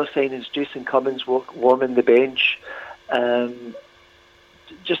 All the other signings, Jason Cummins warming the bench,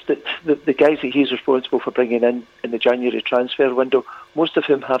 just the guys that he's responsible for bringing in the January transfer window, most of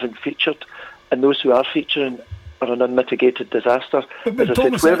whom haven't featured, and those who are featuring are an unmitigated disaster. But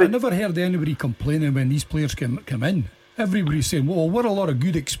Thomas, I never heard anybody complaining when these players come in. Everybody's saying, well, what a lot of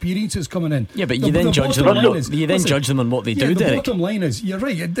good experiences coming in. Yeah, but you then judge them on what they do, Derek. The bottom line is, you're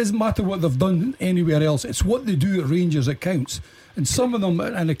right, it doesn't matter what they've done anywhere else, it's what they do at Rangers that counts. And some of them,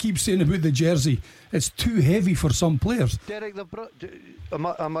 and I keep saying about the jersey, it's too heavy for some players. Derek,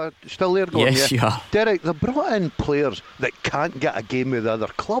 am I still there going? Yes, you are. Derek, they brought in players that can't get a game with the other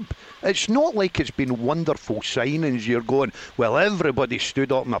club. It's not like it's been wonderful signings. You're going, well, everybody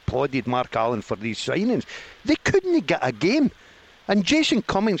stood up and applauded Mark Allen for these signings. They couldn't get a game. And Jason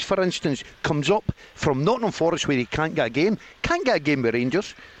Cummings, for instance, comes up from Nottingham Forest where he can't get a game with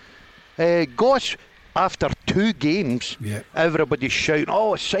Rangers. Goss, after 2 games, everybody's shouting,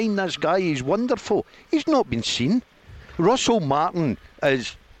 oh, sign this guy, he's wonderful. He's not been seen. Russell Martin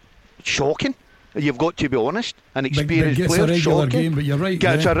is shocking. You've got to be honest. An experienced player, a regular game, but you're right.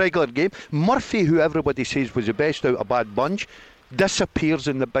 It's a regular game. Murphy, who everybody says was the best out of Bad Bunch, disappears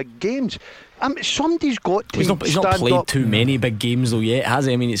in the big games. Somebody's got to. He's not played up. Too many big games though yet, has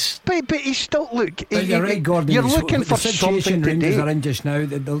he? I mean, it's. But he's still you're right, Gordon. You're looking for the something situation today. Rangers are in just now.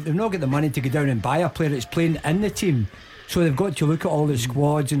 They've not got the money to go down and buy a player that's playing in the team. So they've got to look at all the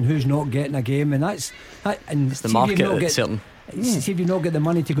squads and who's not getting a game, and it's the market at certain. See if you've not got the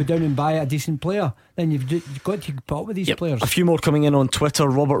money to go down and buy a decent player, then you've got to put up with these players. A few more coming in on Twitter.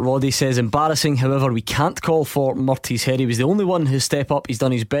 Robert Roddy says, embarrassing, however we can't call for Murty's head. He was the only one who stepped up. He's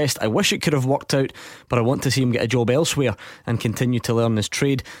done his best. I wish it could have worked out, but I want to see him get a job elsewhere and continue to learn his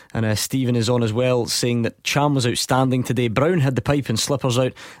trade. And Stephen is on as well, saying that Cham was outstanding today. Brown had the pipe and slippers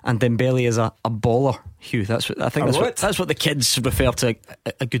out, and Dembele is a baller. Hugh, that's what the kids refer to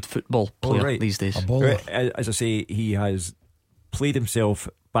a good football player these days. A baller. As I say, he has played himself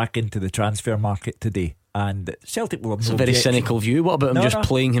back into the transfer market today, and Celtic will have it's a very cynical view. What about him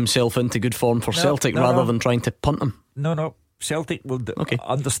playing himself into good form for Celtic rather than trying to punt him? No, Celtic will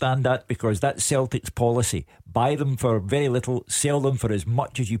understand that, because that's Celtic's policy. Buy them for very little, sell them for as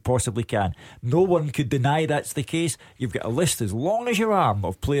much as you possibly can. No one could deny that's the case. You've got a list as long as your arm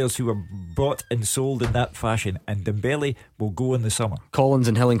of players who are bought and sold in that fashion, and Dembele will go in the summer. Collins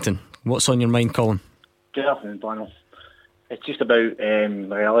in Hillington, what's on your mind, Colin? Good afternoon, Daniel. It's just about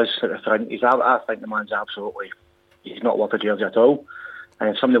Morelos at the front. I think the man's he's not worth a jersey at all. And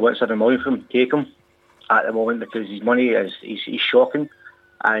if somebody wants 7 million from him, take him at the moment, because his money he's shocking.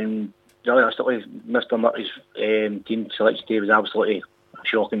 And realistically, Mr. Murty's team selection today was absolutely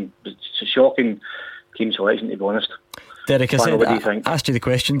shocking. It's a shocking team selection, to be honest. Derek, I asked you the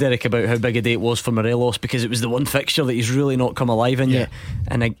question, Derek, about how big a day it was for Morelos, because it was the one fixture that he's really not come alive in yet.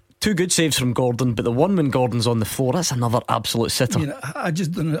 And 2 good saves from Gordon, but the one when Gordon's on the floor, that's another absolute sitter. I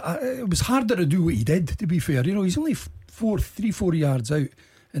just don't know. It was harder to do what he did, to be fair. He's only 4 yards out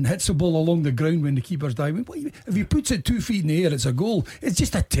and hits the ball along the ground when the keeper's diving. If he puts it 2 feet in the air, it's a goal. It's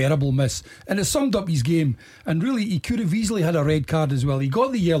just a terrible miss, and it summed up his game. And really, he could have easily had a red card as well. He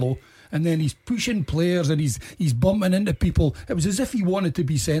got the yellow, and then he's pushing players and he's bumping into people. It was as if he wanted to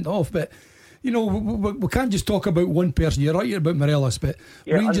be sent off. But we can't just talk about one person. You're right about Morelos, but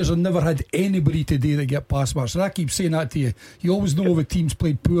Rangers have never had anybody today that get pass marks. And I keep saying that to you. You always know if a team's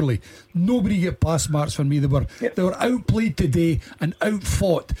played poorly. Nobody get pass marks for me. They were outplayed today and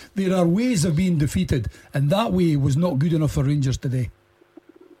outfought. There are ways of being defeated, and that way was not good enough for Rangers today.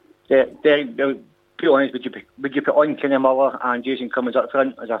 Yeah, to be honest, would you put on Kenny Miller and Jason Cummins up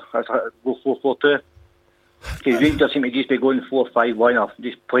front as a 4-4-2? Because Rangers seem to just be going 4-5-1 or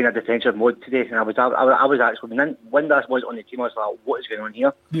just playing a defensive mode today. And I was actually, when that was on the team, I was like, what is going on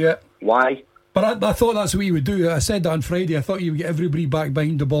here? Yeah. Why? But I thought that's what you would do. I said that on Friday. I thought you would get everybody back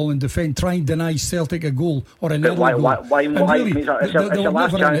behind the ball and defend, try and deny Celtic a goal or an early goal. Why? Really, it's the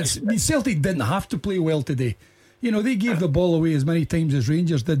last chance. Celtic didn't have to play well today. They gave the ball away as many times as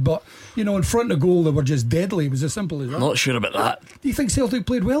Rangers did, but in front of goal they were just deadly. It was as simple as that. Not sure about that. Do you think Celtic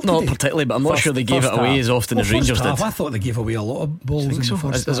played well today? Not particularly, but I'm not sure they gave it away as often as Rangers did. I thought they gave away a lot of balls in the first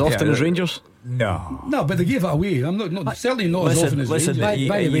half. As often as Rangers? No, but they gave it away. Certainly not as often as Rangers. By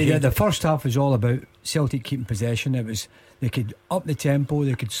the way, the first half was all about Celtic keeping possession. It was, they could up the tempo,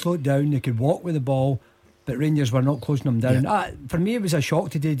 they could slow it down, they could walk with the ball, but Rangers were not closing them down. For me, it was a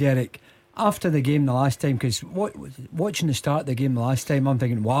shock today, Derek, After the game the last time, because watching the start of the game the last time, I'm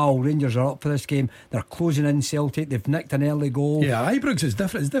thinking, wow, Rangers are up for this game. They're closing in Celtic. They've nicked an early goal. Yeah, Ibrox is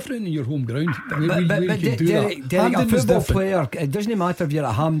different. It's different in your home ground. But Derek, a football player, it doesn't matter if you're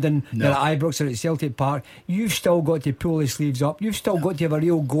at Hampden, you're at Ibrox or at Celtic Park. You've still got to pull the sleeves up. You've still got to have a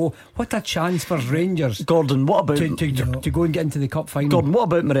real go. What a chance for Rangers, Gordon. What about to go and get into the cup final? Gordon, what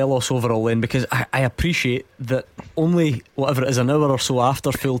about Morelos overall then? Because I appreciate that only whatever it is, an hour or so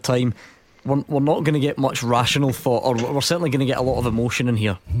after full time, we're not going to get much rational thought, or we're certainly going to get a lot of emotion in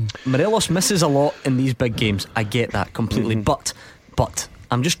here. Morelos misses a lot in these big games. I get that completely, but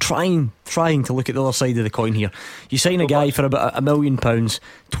I'm just trying to look at the other side of the coin here. You sign a guy for about £1 million,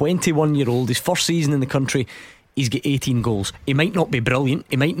 21-year-old, his first season in the country, he's got 18 goals. He might not be brilliant,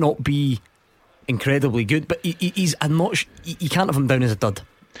 he might not be incredibly good, but he's you can't have him down as a dud.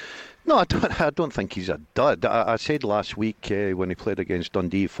 No, I don't think he's a dud. I said last week when he played against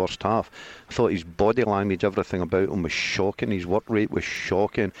Dundee first half, I thought his body language, everything about him was shocking. His work rate was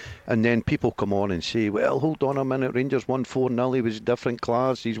shocking. And then people come on and say, well, hold on a minute, Rangers won 4-0, he was different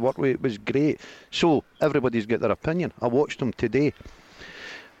class, his work rate was great. So everybody's got their opinion. I watched him today.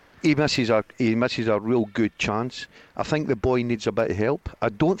 He misses a real good chance. I think the boy needs a bit of help. I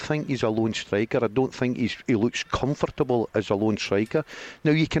don't think he's a lone striker. I don't think he looks comfortable as a lone striker.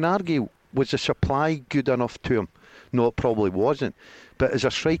 Now you can argue, was the supply good enough to him? No, it probably wasn't. But as a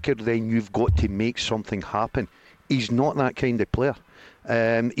striker, then you've got to make something happen. He's not that kind of player.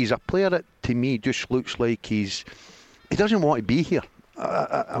 He's a player that to me just looks like he doesn't want to be here.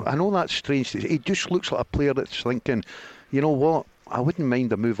 I know that's strange. He just looks like a player that's thinking, you know what, I wouldn't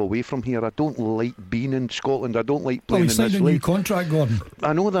mind a move away from here. I don't like being in Scotland. I don't like playing in this league. He signed a new contract, Gordon.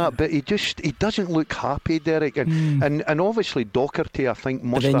 I know that, but he doesn't look happy, Derek. And obviously Docherty, I think,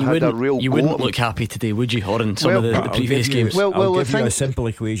 must have had a real. You wouldn't look happy today, would you, or in some of the previous games? I'll give you a simple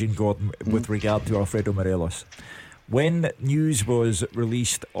equation, Gordon, with regard to Alfredo Morelos. When news was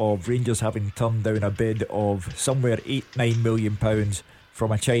released of Rangers having turned down a bid of somewhere £8-9 million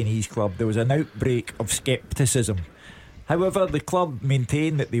from a Chinese club, there was an outbreak of scepticism. However, the club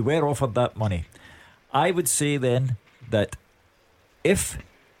maintained that they were offered that money. I would say then that if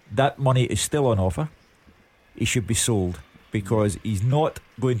that money is still on offer, he should be sold, because he's not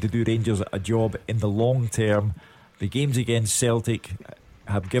going to do Rangers a job in the long term. The games against Celtic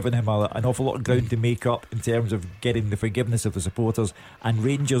have given him an awful lot of ground to make up in terms of getting the forgiveness of the supporters, and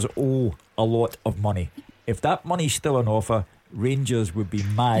Rangers owe a lot of money. If that money's still on offer, Rangers would be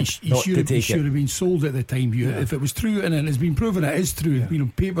mad not to take it. He should have been sold at the time. If it was true, and it's been proven it is true,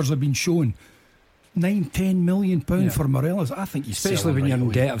 papers have been shown. £9-10 million for Morelos. I think he's especially when you're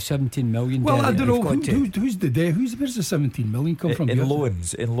in debt of 17 million. Well, I don't know who's the debt. Where's the 17 million come from? In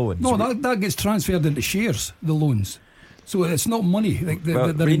loans. No, that gets transferred into shares. The loans. So it's not money.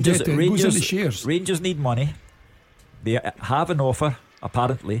 They're Rangers, it goes into shares. Rangers need money. They have an offer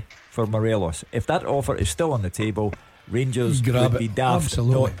apparently for Morelos. If that offer is still on the table, Rangers would be daft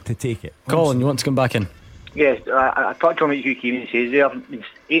not to take it. Colin, you want to come back in? Yes, I touched on what Hugh Keevan says there.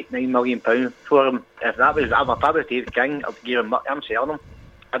 It's £8-9 million for him. If that was David King, I'm selling him.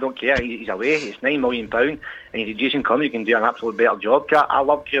 I don't care. He's away. It's £9 million, and he's Jason Cummings. He can do an absolute better job. I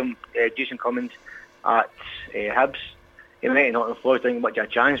love Jason Cummings at Hibs. He might not have floated in much of a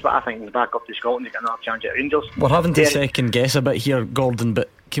chance, but I think he's back up to Scotland to get another chance at Rangers. We're having to second guess a bit here, Gordon, but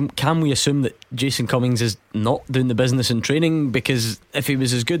can we assume that Jason Cummings is not doing the business in training? Because if he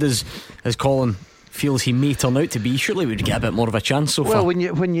was as good as Colin feels he may turn out to be, surely we'd get a bit more of a chance so far. Well,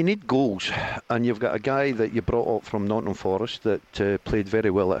 when you need goals, and you've got a guy that you brought up from Nottingham Forest that played very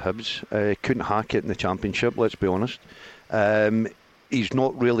well at Hibs, couldn't hack it in the Championship, let's be honest. He's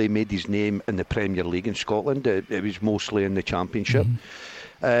not really made his name in the Premier League in Scotland. It was mostly in the Championship.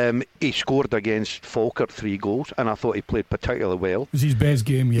 He scored against Falkirk 3 goals, and I thought he played particularly well. It was his best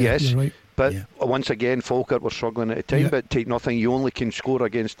game, yes. You're right. But once again, Falkirk were struggling at the time, but take nothing, you only can score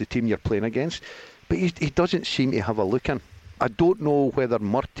against the team you're playing against. But he doesn't seem to have a look in. I don't know whether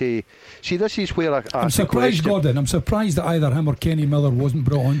Murty... See, this is where I'm surprised, Gordon. I'm surprised that either him or Kenny Miller wasn't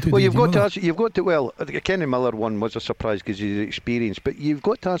brought on today. Well, you've got to. Well, the Kenny Miller one was a surprise because he's experienced. But you've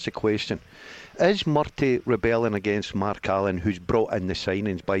got to ask the question: is Murty rebelling against Mark Allen, who's brought in the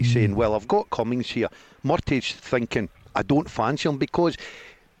signings, by saying, "Well, I've got Cummings here"? Murty's thinking, "I don't fancy him," because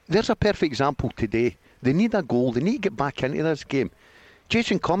there's a perfect example today. They need a goal. They need to get back into this game.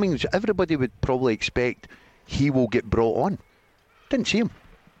 Jason Cummings, everybody would probably expect he will get brought on. Didn't see him.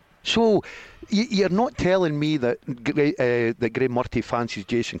 So you're not telling me that Graham Murty fancies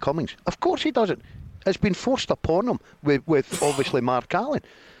Jason Cummings. Of course he doesn't. It's been forced upon him with obviously Mark Allen.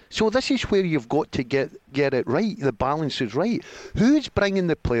 So this is where you've got to get it right. The balance is right. Who's bringing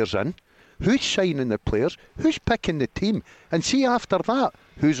the players in? who's signing the players, who's picking the team, and see after that,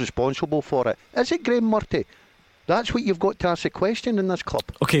 who's responsible for it. Is it Graham Murty? That's what you've got to ask the question in this club.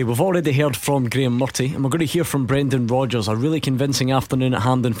 OK, we've already heard from Graham Murty, and we're going to hear from Brendan Rodgers. A really convincing afternoon at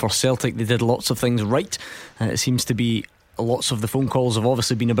Hampden for Celtic. They did lots of things right. It seems to be lots of the phone calls have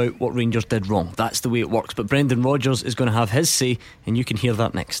obviously been about what Rangers did wrong. That's the way it works. But Brendan Rodgers is going to have his say, and you can hear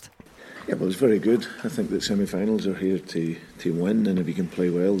that next. Yeah, well, it's very good. I think that semi-finals are here to win, and if you can play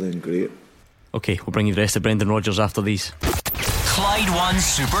well, then great. OK, we'll bring you the rest of Brendan Rodgers after these. Clyde One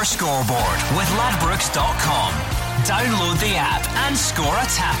Super Scoreboard with Ladbrokes.com. Download the app and score a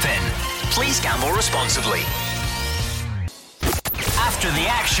tap-in. Please gamble responsibly. After the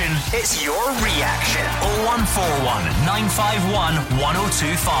action, it's your reaction. 0141 951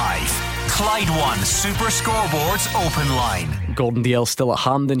 1025. Clyde One Super Scoreboard's open line. Gordon Dalziel still at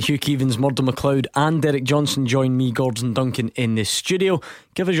Hampden. Hugh Keevins, Murdo McLeod and Derek Johnson join me, Gordon Duncan, in the studio.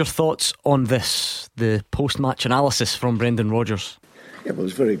 Give us your thoughts on this, the post-match analysis from Brendan Rodgers. Yeah, well,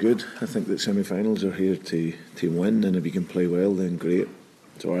 it's very good. I think that semi-finals are here to win, and if you can play well, then great.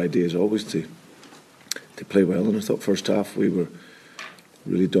 So our idea is always to play well, and I thought first half we were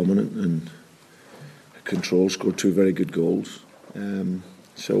really dominant and control, scored 2 very good goals.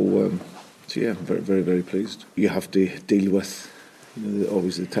 So yeah, very, very pleased. You have to deal with,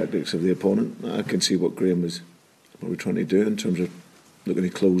 always the tactics of the opponent. I can see what Graham was, what we're trying to do in terms of looking to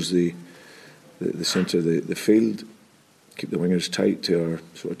close the centre of the field, keep the wingers tight to our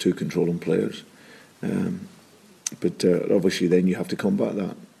sort of 2 controlling players. But obviously then you have to combat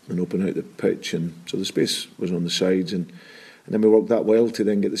that and open out the pitch, and so the space was on the sides, and then we worked that well to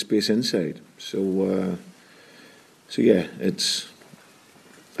then get the space inside. So yeah, it's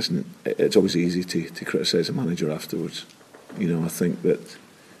always easy to criticise a manager afterwards. I think that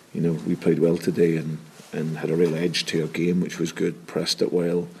we played well today and had a real edge to our game, which was good. Pressed it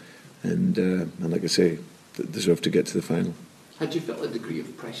well, and like I say, deserved to get to the final. Had you felt a degree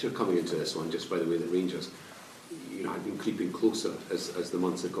of pressure coming into this one, just by the way that Rangers, had been creeping closer as the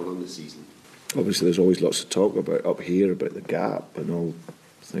months had gone on this season? Obviously, there's always lots to talk about up here, about the gap and all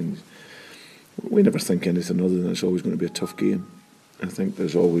things. We never think anything other than it's always going to be a tough game. I think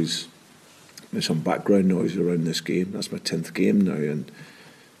there's some background noise around this game. That's my 10th game now, and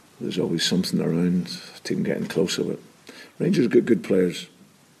there's always something around team getting closer. But Rangers got good players.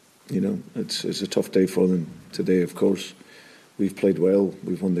 It's a tough day for them today. Of course, we've played well.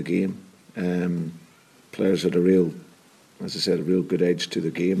 We've won the game. Players had a real good edge to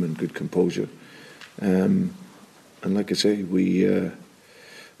the game and good composure. And like I say, we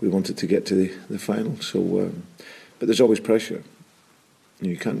wanted to get to the final. So, but there's always pressure.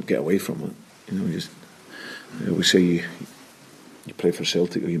 You can't get away from it. I always say you play for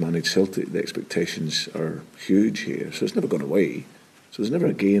Celtic or you manage Celtic. The expectations are huge here, so it's never gone away. So there's never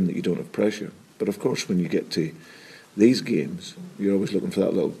a game that you don't have pressure. But of course, when you get to these games, you're always looking for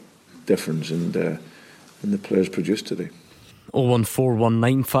that little difference, and the players produced today. 0141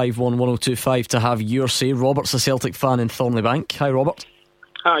 951 1025 to have your say. Robert's a Celtic fan in Thornleybank. Hi, Robert.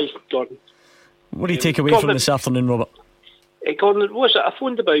 Hi, Gordon. What do you take away from this afternoon, Robert? Gordon, I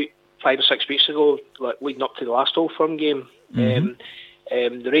phoned about 5 or 6 weeks ago, leading up to the last Old Firm game. The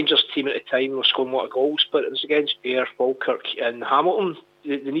Rangers team at the time were scoring a lot of goals, but it was against Ayr, Falkirk and Hamilton.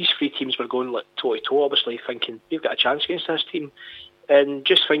 These 3 teams were going toe to toe, obviously thinking we've got a chance against this team. And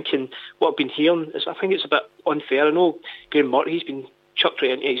just thinking, what I've been hearing is I think it's a bit unfair. I know Graham Murty, he's been chucked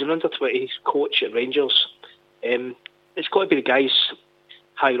right into it. He's an under-20 coach at Rangers. It's got to be the guys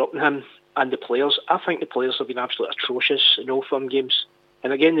higher up than him and the players. I think the players have been absolutely atrocious in Old Firm games.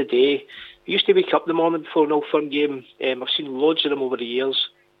 And again, the day, I used to wake up the morning before an Old Firm game. I've seen loads of them over the years.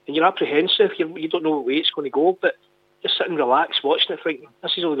 And you're apprehensive. You don't know what way it's going to go. But just sit and relax, watching it, thinking,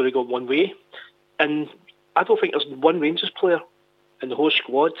 this is only going to go one way. And I don't think there's one Rangers player in the whole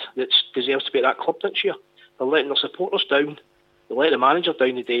squad that deserves to be at that club next year. They're letting their supporters down. They're letting the manager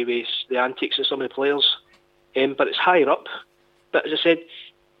down today with the antics of some of the players. But it's higher up. But as I said,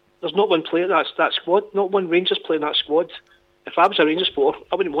 there's not one player in that squad, not one Rangers player in that squad. If I was a Rangers supporter,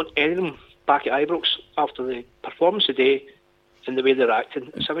 I wouldn't want any of them back at Ibrox after the performance today and the way they're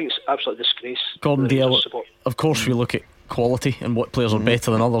acting. I think it's absolute disgrace. Gordon Dalziel, of course we look at quality and what players are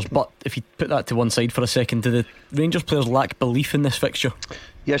better than others, but if you put that to one side for a second, do the Rangers players lack belief in this fixture?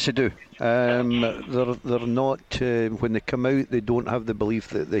 Yes, they do. They're not, when they come out, they don't have the belief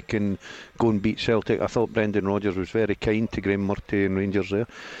that they can go and beat Celtic. I thought Brendan Rodgers was very kind to Graham Murty and Rangers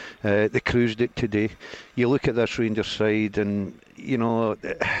there. They cruised it today. You look at this Rangers side and,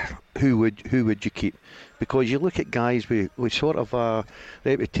 who would you keep? Because you look at guys with sort of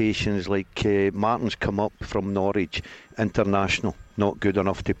reputations like Martin's come up from Norwich, international, not good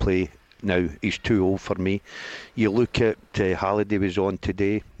enough to play now. He's too old for me. You look at Halliday was on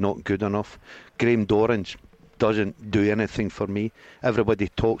today, not good enough. Graham Dorrans doesn't do anything for me. Everybody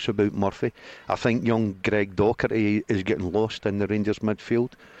talks about Murphy. I think young Greg Docherty is getting lost in the Rangers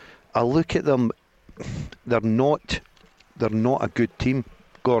midfield. I look at them, they're not a good team,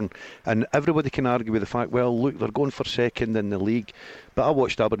 Gordon, and everybody can argue with the fact, well, look, they're going for second in the league, but I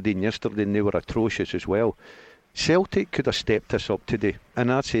watched Aberdeen yesterday and they were atrocious as well. Celtic could have stepped us up today,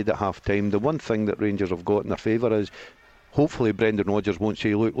 and I said at half time, the one thing that Rangers have got in their favour is hopefully Brendan Rodgers won't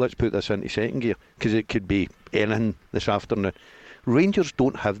say, look, let's put this into second gear, because it could be anything this afternoon. Rangers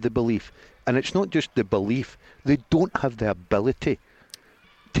don't have the belief, and it's not just the belief, they don't have the ability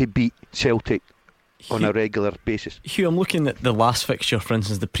to beat Celtic on a regular basis. Hugh, I'm looking at the last fixture, for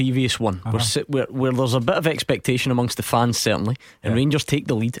instance, the previous one, where there's a bit of expectation amongst the fans, certainly, and Rangers take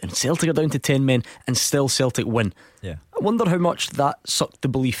the lead, and Celtic are down to 10 men, and still Celtic win. I wonder how much that sucked the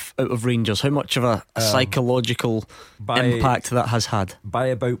belief out of Rangers, how much of a psychological impact that has had. By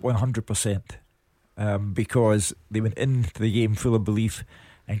about 100%, because they went into the game full of belief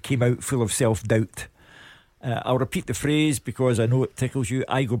and came out full of self-doubt. I'll repeat the phrase because I know it tickles you.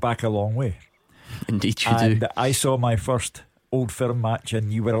 I go back a long way. Indeed you and do. I saw my first Old Firm match,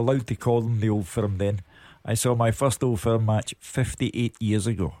 and you were allowed to call them the Old Firm then. I saw my first Old Firm match 58 years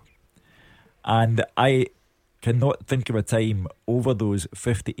ago, and I cannot think of a time over those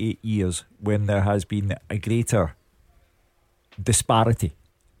 58 years when there has been a greater disparity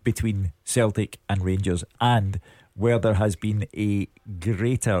between Celtic and Rangers, and where there has been a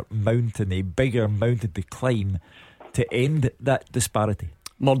greater mountain, a bigger mountain to climb to end that disparity.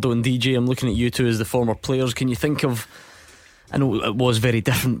 Murdo and DJ, I'm looking at you two as the former players. Can you think of, I know it was very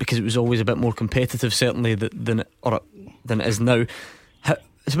different because it was always a bit more competitive, certainly, than it is now.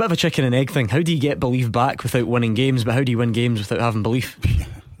 It's a bit of a chicken and egg thing. How do you get belief back without winning games, but how do you win games without having belief?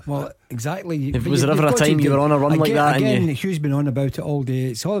 Well, exactly. Was there ever a time you were on a run like that? Again, Hugh's been on about it all day.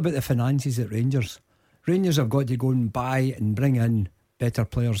 It's all about the finances at Rangers. Rangers have got to go and buy and bring in better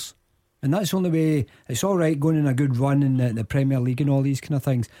players, and that's the only way. It's all right going in a good run in the Premier League and all these kind of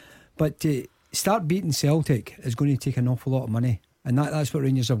things, but to start beating Celtic is going to take an awful lot of money, and that's what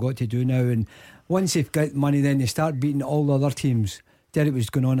Rangers have got to do now. And once they've got money, then they start beating all the other teams. Derek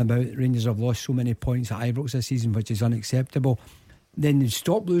was going on about Rangers have lost so many points at Ibrox this season, which is unacceptable. Then they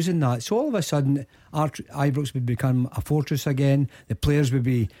stop losing that, so all of a sudden Ibrox would become a fortress again. The players would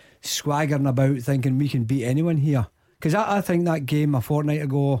be swaggering about thinking we can beat anyone here, because I think that game a fortnight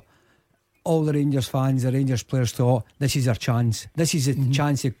ago, all the Rangers fans, the Rangers players thought this is our chance, this is a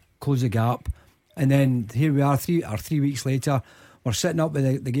chance to close the gap. And then here we are 3 weeks later, we're sitting up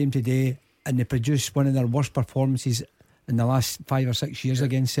with the game today, and they produced one of their worst performances in the last 5 or 6 years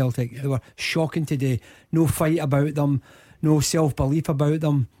against Celtic. They were shocking today. No fight about them, no self-belief about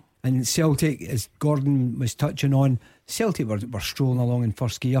them. And Celtic, as Gordon was touching on, Celtic were strolling along in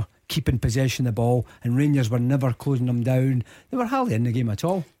first gear, keeping possession of the ball, and Rangers were never closing them down. They were hardly in the game at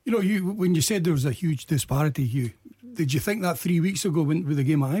all. You know, when you said there was a huge disparity, Hugh, did you think that 3 weeks ago with the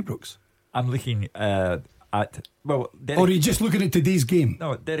game at Ibrox? I'm looking at Derek, or are you just looking at today's game?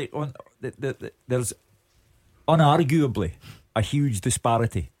 No, Derek, there's unarguably a huge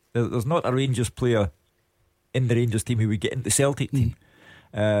disparity. There's not a Rangers player in the Rangers team who would get into the Celtic team.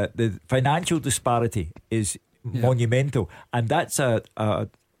 The financial disparity is monumental, and that's a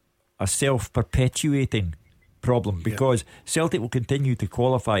self-perpetuating problem, because Celtic will continue to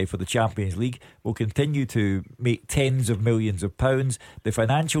qualify for the Champions League, will continue to make tens of millions of pounds. The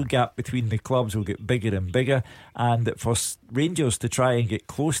financial gap between the clubs will get bigger and bigger, and for Rangers to try and get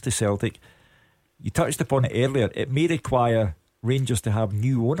close to Celtic, you touched upon it earlier, it may require Rangers to have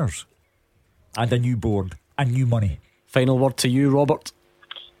new owners and a new board and new money. Final word to you, Robert.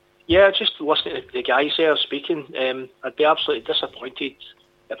 Yeah, just listening to the guys there speaking, I'd be absolutely disappointed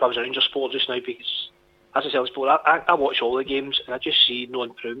if I was a Rangers supporter just now, because as a Celtic supporter, I watch all the games and I just see no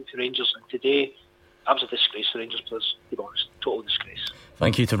improvement for Rangers, and today that was a disgrace for Rangers players, to be honest. Total disgrace.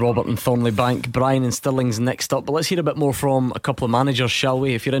 Thank you to Robert and Thornley Bank. Brian and Stirling's next up, but let's hear a bit more from a couple of managers, shall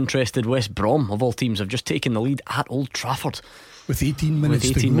we? If you're interested, West Brom of all teams have just taken the lead at Old Trafford with 18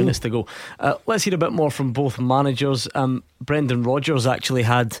 minutes to go. Let's hear a bit more from both managers. Brendan Rodgers actually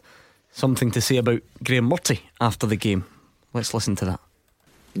had something to say about Graham Murty after the game. Let's listen to that.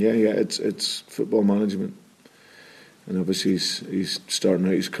 Yeah, it's football management, and obviously he's starting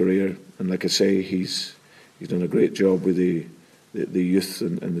out his career, and like I say, he's done a great job with the youth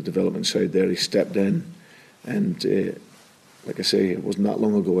and the development side there. He stepped in, and like I say, it wasn't that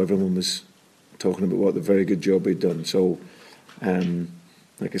long ago everyone was talking about what the very good job he'd done. So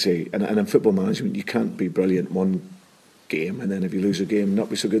like I say, and in football management you can't be brilliant one game, and then if you lose a game, not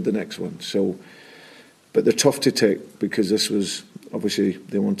be so good the next one. So, but they're tough to take because this was obviously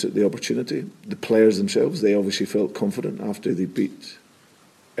they wanted the opportunity. The players themselves, they obviously felt confident after they beat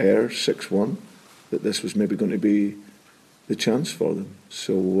Ayr 6-1 that this was maybe going to be the chance for them.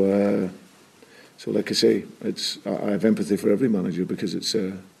 So, like I say, I have empathy for every manager because it's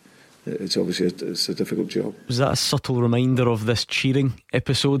obviously it's a difficult job. Was that a subtle reminder of this cheering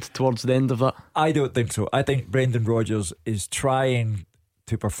episode towards the end of that? I don't think so. I think Brendan Rodgers is trying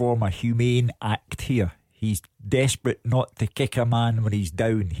to perform a humane act here. He's desperate not to kick a man when he's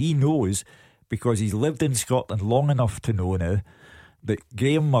down. He knows, because he's lived in Scotland long enough to know now, that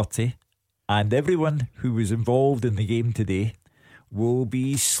Graham Murty and everyone who was involved in the game today will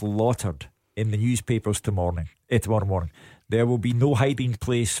be slaughtered in the newspapers tomorrow morning. There will be no hiding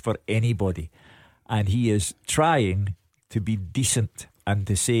place for anybody. And he is trying to be decent and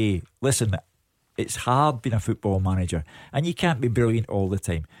to say, listen, it's hard being a football manager and you can't be brilliant all the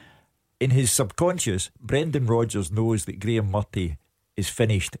time. In his subconscious, Brendan Rodgers knows that Graham Murty is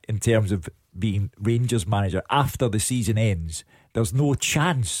finished in terms of being Rangers manager after the season ends. There's no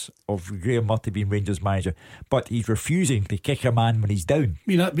chance of Graham Murty being Rangers manager, but he's refusing to kick a man when he's down.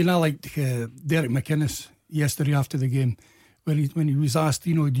 I like Derek McInnes yesterday after the game, when he was asked,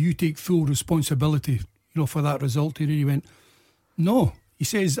 do you take full responsibility, for that result? And he went, no. He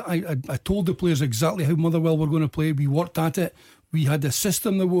says, I told the players exactly how Motherwell were going to play. We worked at it. We had a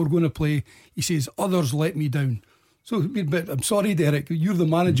system that we were going to play. He says, others let me down. So, but I'm sorry, Derek, you're the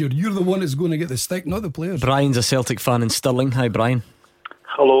manager. You're the one that's going to get the stick, not the players. Brian's a Celtic fan in Stirling. Hi, Brian.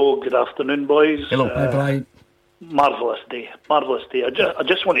 Hello, good afternoon, boys. Hello. Hi, Brian. Marvellous day. I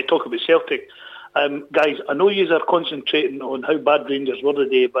just want to talk about Celtic. Guys, I know you are concentrating on how bad Rangers were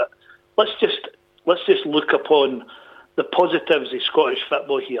today, but let's just look upon the positives of Scottish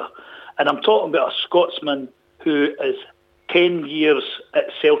football here. And I'm talking about a Scotsman who is 10 years at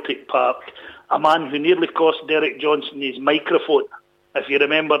Celtic Park, a man who nearly cost Derek Johnson his microphone. If you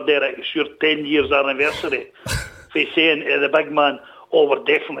remember, Derek, it's your 10 years anniversary. For saying to the big man, we're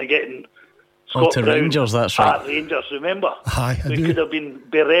definitely getting Scott to Brown Rangers, that's right. at Rangers, remember? Aye, we could have been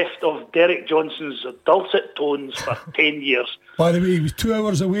bereft of Derek Johnson's dulcet tones for 10 years. By the way, he was 2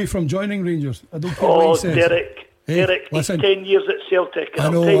 hours away from joining Rangers. I don't care what he says. Derek, listen, he's 10 years at Celtic. I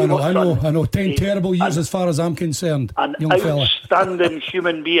know. 10 terrible years as far as I'm concerned. An young fella. Outstanding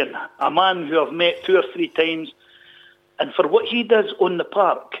human being. A man who I've met 2 or 3 times. And for what he does on the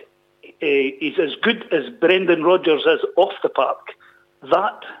park, he's as good as Brendan Rodgers is off the park.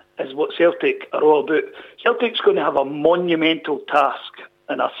 That is what Celtic are all about. Celtic's going to have a monumental task.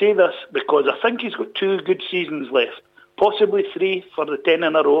 And I say this because I think he's got 2 good seasons left. Possibly 3 for the 10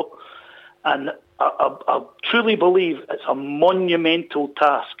 in a row. And I truly believe it's a monumental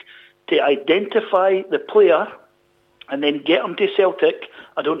task to identify the player and then get him to Celtic.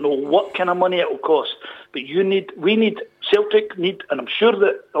 I don't know what kind of money it will cost, but Celtic need, and I'm sure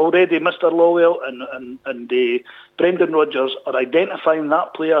that already Mr. Lawwell and Brendan Rodgers are identifying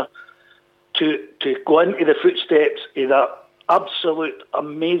that player to go into the footsteps of that absolute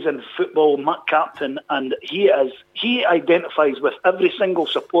amazing football captain, and he identifies with every single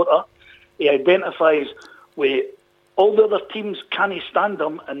supporter. He identifies with all the other teams. Can he stand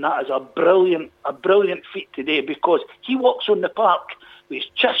him? And that is a brilliant feat today, because he walks on the park with his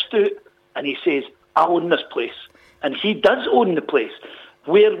chest out and he says, I own this place. And he does own the place.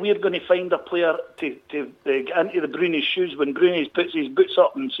 Where we're going to find a player to get into the Bruni's shoes when Bruni puts his boots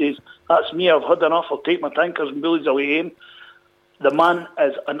up and says, that's me, I've had enough, I'll take my tankers and bullies away home. The man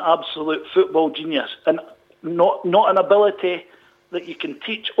is an absolute football genius, and not an ability that you can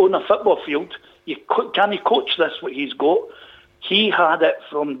teach on a football field. Can he coach this, what he's got? He had it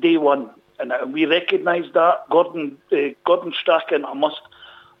from day one, and we recognise that. Gordon Strachan, I must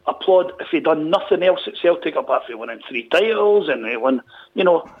applaud. If he'd done nothing else at Celtic apart from winning 3 titles and he won,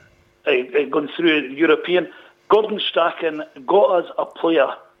 going through the European, Gordon Strachan got us a player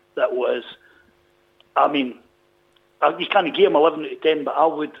that was, you can't give him 11 out of 10, but I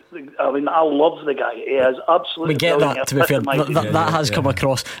love the guy. He is absolutely. We get brilliant. that, to be fair. That has come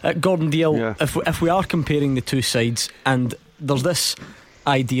across. Gordon Dalziel, if we are comparing the two sides, and there's this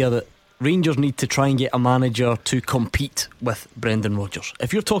idea that Rangers need to try and get a manager to compete with Brendan Rodgers.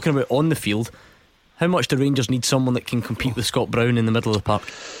 If you're talking about on the field, how much do Rangers need someone that can compete with Scott Brown in the middle of the park?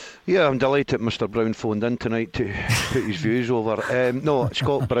 Yeah, I'm delighted Mr. Brown phoned in tonight to put his views over. No,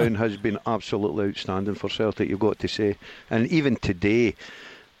 Scott Brown has been absolutely outstanding for Celtic, you've got to say. And even today,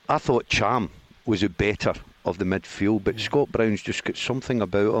 I thought Cham was better of the midfield, but Scott Brown's just got something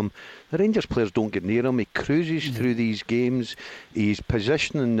about him. The Rangers players don't get near him. He cruises through these games. He's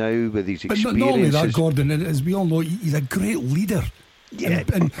positioning now with his experiences. But not only that, Gordon, as we all know, he's a great leader. Yeah.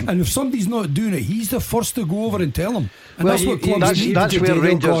 And if somebody's not doing it, he's the first to go over and tell them. And Well, that's what clubs need. that's where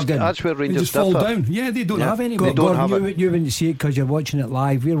Rangers They just fall differ. down. Yeah, they don't have anybody. Gordon, you wouldn't see it because you're watching it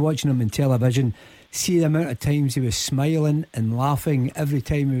live. We're watching him on television. See the amount of times he was smiling and laughing every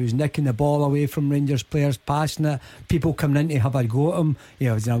time he was nicking the ball away from Rangers players, passing it, people coming in to have a go at him. He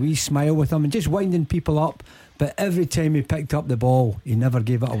was a wee smile with him and just winding people up. But every time he picked up the ball, he never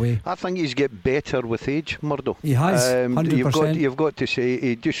gave it away. I think he's get better with age, Murdo. He has, 100%. You've got to say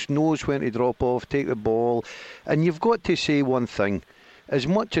he just knows when to drop off, take the ball, and you've got to say one thing. As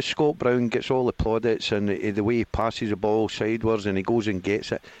much as Scott Brown gets all the plaudits and the way he passes the ball sideways and he goes and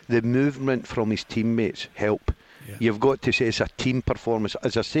gets it, the movement from his teammates help. Yeah. You've got to say it's a team performance.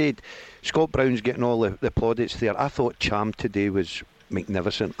 As I said, Scott Brown's getting all the plaudits there. I thought Cham today was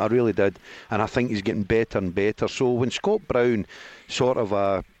magnificent. I really did, and I think he's getting better and better. So when Scott Brown sort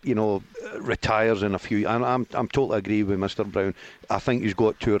of retires in a few, and I'm totally agree with Mr. Brown. I think he's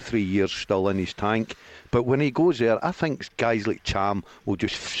got 2 or 3 years still in his tank. But when he goes there, I think guys like Cham will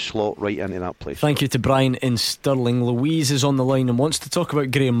just slot right into that place. Thank you to Brian in Stirling. Louise is on the line and wants to talk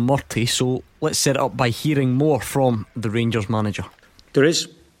about Graham Murty, so let's set it up by hearing more from the Rangers manager. There is,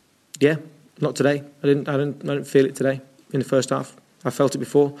 yeah, not today. I didn't feel it today in the first half. I felt it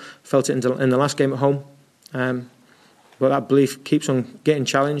before, felt it in the last game at home. But that belief keeps on getting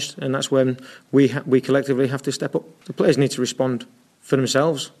challenged, and that's when we collectively have to step up. The players need to respond for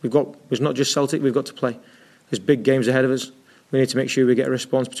themselves. It's not just Celtic we've got to play. There's big games ahead of us. We need to make sure we get a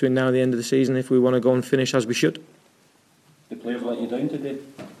response between now and the end of the season if we want to go and finish as we should. The players let you down today?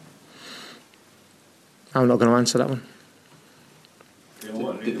 I'm not going to answer that one.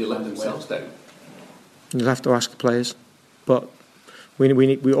 Did they let themselves down? You'll have to ask the players, but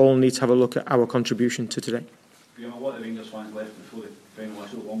we all need to have a look at our contribution to today. You know what the Rangers fans left before the final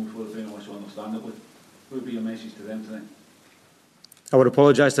whistle, long before the final whistle, understandably. What would be your message to them tonight? I would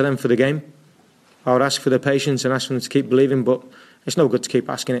apologise to them for the game. I would ask for their patience and ask them to keep believing, but it's no good to keep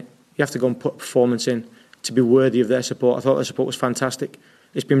asking it. You have to go and put a performance in to be worthy of their support. I thought their support was fantastic.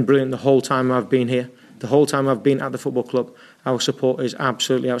 It's been brilliant the whole time I've been here. The whole time I've been at the football club, our support is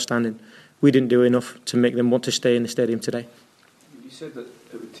absolutely outstanding. We didn't do enough to make them want to stay in the stadium today. You said that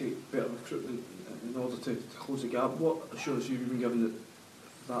it would take better recruitment in order to close the gap. What assurance have you been given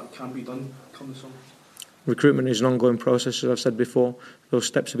that can be done come the summer? Recruitment is an ongoing process, as I've said before. Those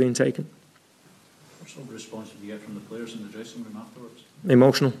steps are being taken. What sort of response did you get from the players in the dressing room afterwards?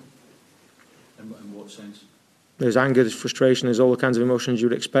 Emotional. In what sense? There's anger, there's frustration, there's all the kinds of emotions you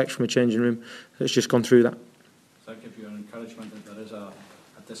would expect from a changing room that's just gone through that. Does that give you an encouragement that there is a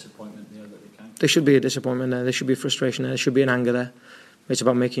disappointment there that they can't? There should be a disappointment there, there should be frustration there, there should be an anger there. It's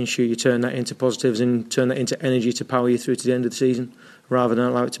about making sure you turn that into positives and turn that into energy to power you through to the end of the season, rather than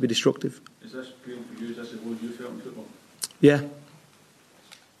allow it to be destructive. Is this feeling for you, is this what you felt in football? Yeah,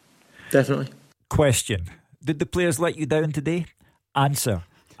 definitely. Question: did the players let you down today? Answer: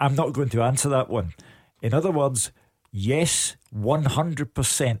 I'm not going to answer that one. In other words, yes,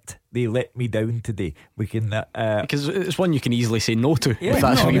 100% they let me down today. We can because it's one you can easily say no to. Yeah, if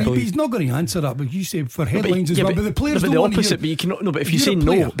that's what you believe. He's not going to answer that, but you say for headlines as well. But the players don't the want opposite. to hear, but you cannot. No, but if you say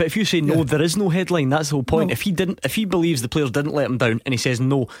no, but if you say no, there is no headline. That's the whole point. No. If he believes the players didn't let him down, and he says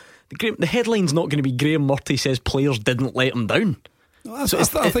no, the headline's not going to be Graham Murty says players didn't let him down. No, I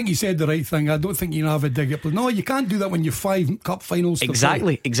think he said the right thing. I don't think you can have a dig at. No, you can't do that when you're 5 cup finals.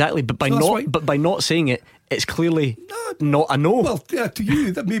 Exactly. But by not saying it, it's clearly not a no. Well, yeah, to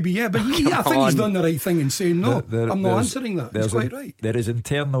you that maybe but I think he's done the right thing in saying no. I'm not answering that. It's quite right. There is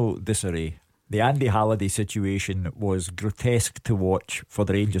internal disarray. The Andy Halliday situation was grotesque to watch for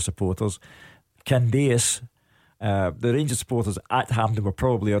the Rangers supporters. Candace, the Rangers supporters at Hampden were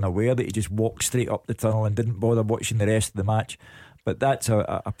probably unaware that he just walked straight up the tunnel and didn't bother watching the rest of the match. But that's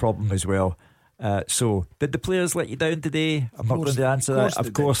a problem as well. So, did the players let you down today? I'm not going to answer that.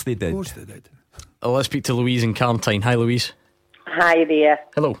 Of course they did. Of course they did. Let's speak to Louise in Carntine. Hi, Louise. Hi there.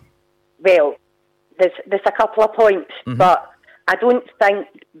 Hello. Well, there's a couple of points, but I don't think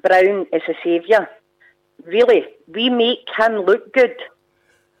Brown is a saviour. Really, we make him look good.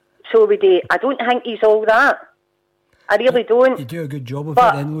 So we do. I don't think he's all that. I really don't. You do a good job of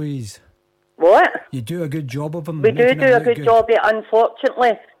it then, Louise. What? You do a good job of him. We do a good job of it,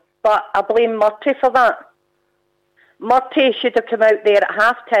 unfortunately. But I blame Murty for that. Murty should have come out there at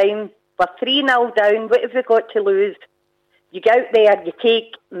half-time. We're 3-0 down. What have we got to lose? You go out there, you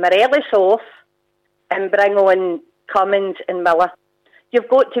take Morelos off and bring on Cummins and Miller. You've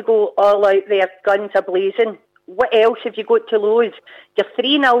got to go all out there, guns a-blazing. What else have you got to lose? You're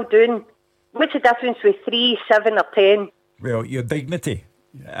 3-0 down. What's the difference with 3, 7 or 10? Well, your dignity.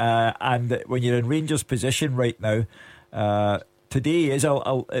 And when you're in Rangers' position right now, today it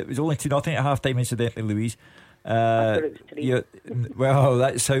was only 2-0 at half time, incidentally, Louise. Well,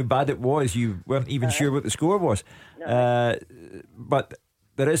 that's how bad it was. You weren't even sure what the score was. But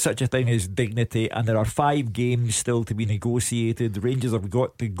there is such a thing as dignity, and there are 5 games still to be negotiated. The Rangers have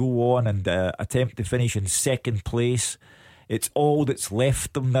got to go on and attempt to finish in second place. It's all that's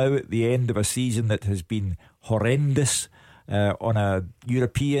left them now at the end of a season that has been horrendous on a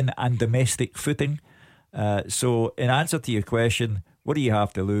European and domestic footing. So in answer to your question, what do you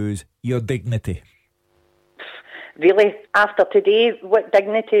have to lose? Your dignity. Really? After today, what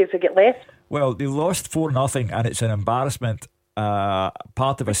dignity have you got left? Well, they lost 4-0 and it's an embarrassment.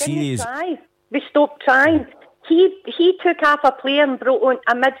 Part of a series. We stopped trying. He took half a player and brought on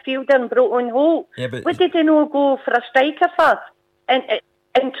a midfielder and brought on Holt. Yeah, but what did he not go for a striker for?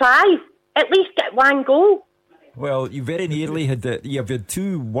 And try. At least get one goal. Well, you very nearly had you've had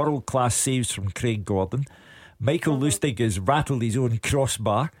 2 world-class saves from Craig Gordon. Michael Lustig has rattled his own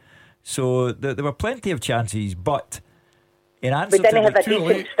crossbar. So there were plenty of chances, but in answer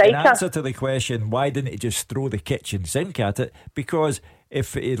to the question, why didn't he just throw the kitchen sink at it? Because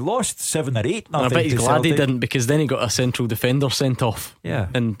if he lost 7 or 8-0, I bet he's glad he didn't, because then he got a central defender sent off. Yeah.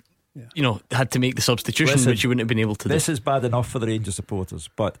 And had to make the substitution, which you wouldn't have been able to do. This is bad enough for the Rangers supporters,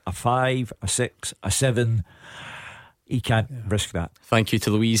 but a 5, a 6, a 7, he can't risk that. Thank you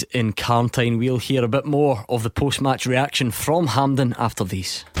to Louise in Carntine. We'll hear a bit more of the post-match reaction from Hampden after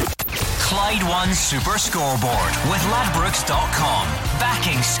these. Clyde One Super Scoreboard with Ladbrokes.com.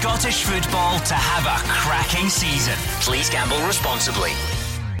 Backing Scottish football to have a cracking season. Please gamble responsibly.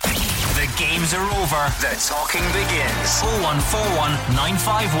 The games are over. The talking begins. 0141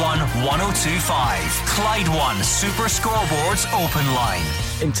 951 1025. Clyde One Super Scoreboard's open line.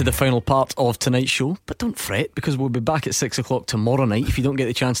 Into the final part of tonight's show, but don't fret, because we'll be back at 6 o'clock tomorrow night. If you don't get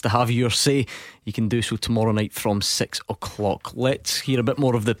the chance to have your say, you can do so tomorrow night from 6 o'clock. Let's hear a bit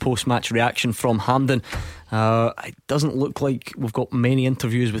more of the post-match reaction from Hampden. It doesn't look like we've got many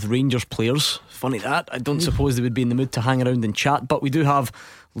interviews with Rangers players. Funny that. I don't suppose they would be in the mood to hang around and chat, but we do have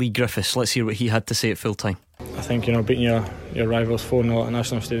Lee Griffiths. Let's hear what he had to say at full time. I think beating your rivals 4-0 at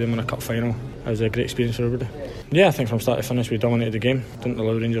National Stadium in a cup final was a great experience for everybody. Yeah, I think from start to finish we dominated the game, didn't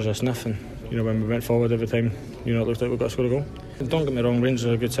allow Rangers a sniff, and when we went forward every time it looked like we got to score a goal. Don't get me wrong, Rangers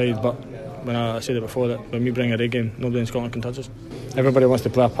are a good side, but when I said it before, that when we bring a red game, nobody in Scotland can touch us. Everybody wants to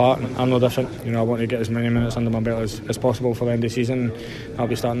play a part, and I'm no different. I want to get as many minutes under my belt as possible for the end of the season, and I'll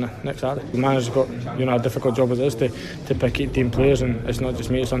be starting next Saturday. The manager's got a difficult job as it is to pick 18 players, and it's not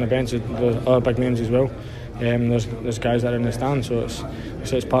just me, it's on the bench, there's other big names as well. There's guys that are in the stand, so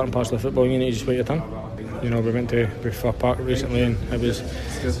it's part and parcel of football. You need to just wait your turn. We went to Buffer Park recently, and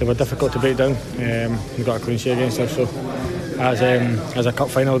they were difficult to break down. We got a clean sheet against us, so as a cup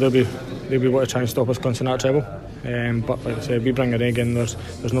final they'll be able to try and stop us going to that treble. But like I said, we bring it again. There's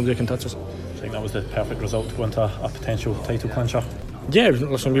nobody can touch us. I think that was the perfect result to go into a potential title clincher. Yeah,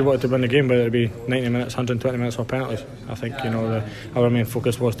 listen, we wanted to win the game, whether it be 90 minutes, 120 minutes or penalties. I think our main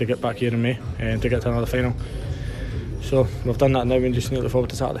focus was to get back here in May and to get to another final. So we've done that now, we just need to look forward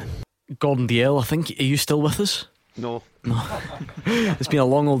to Saturday. Gordon Dalziel, I think, are you still with us? No. It's been a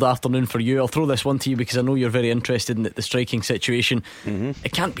long old afternoon for you. I'll throw this one to you because I know you're very interested in the striking situation.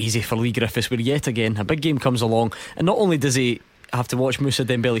 It can't be easy for Lee Griffiths, where yet again a big game comes along, and not only does he have to watch Moussa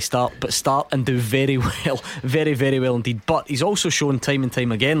Dembele start and do very well, very, very well indeed, but he's also shown time and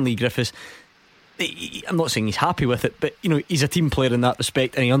time again, Lee Griffiths, I'm not saying he's happy with it, but he's a team player in that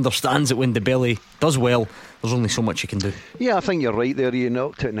respect, and he understands that when Dembele does well, there's only so much he can do. Yeah, I think you're right there. You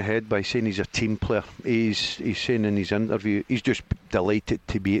knocked it in the head by saying he's a team player. He's saying in his interview he's just delighted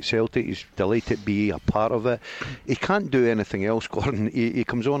to be at Celtic. He's delighted to be a part of it. He can't do anything else, Gordon. He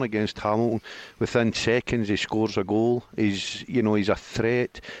comes on against Hamilton, within seconds he scores a goal. He's a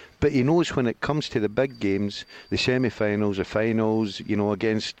threat. But he knows when it comes to the big games, the semi-finals, the finals,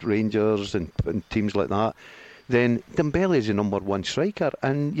 against Rangers and teams like that, then Dembele is the number one striker.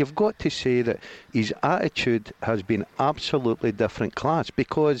 And you've got to say that his attitude has been absolutely different class,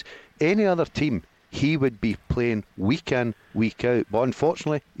 because any other team, he would be playing week in, week out. But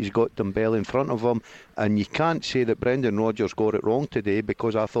unfortunately, he's got Dembele in front of him, and you can't say that Brendan Rodgers got it wrong today,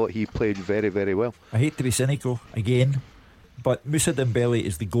 because I thought he played very, very well. I hate to be cynical again, but Moussa Dembele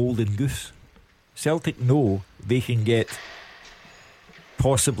is the golden goose. Celtic know they can get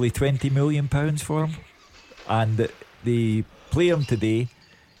possibly £20 million for him, and they play him today,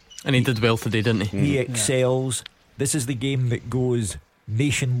 and he did well today, didn't he? He excels. This is the game that goes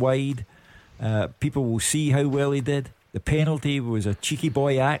nationwide. People will see how well he did. The penalty was a cheeky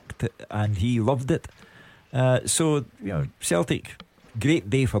boy act, and he loved it. So, Celtic, great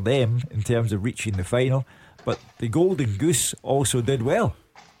day for them in terms of reaching the final. But the Golden Goose also did well.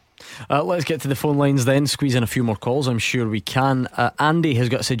 Let's get to the phone lines then. Squeeze in a few more calls, I'm sure we can. Andy has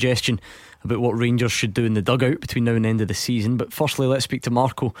got a suggestion about what Rangers should do in the dugout between now and the end of the season. But firstly, let's speak to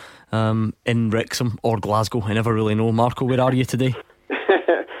Marco in Wrexham or Glasgow. I never really know. Marco, where are you today?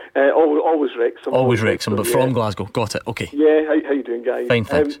 Always Wrexham. Always Wrexham, but from Glasgow. Got it, okay. Yeah, how you doing, guys? Fine,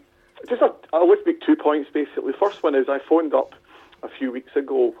 thanks. I would make 2 points, basically. First one is I phoned up a few weeks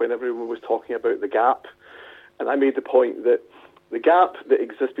ago when everyone was talking about the gap, and I made the point that the gap that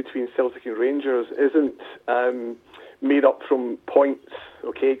exists between Celtic and Rangers isn't made up from points,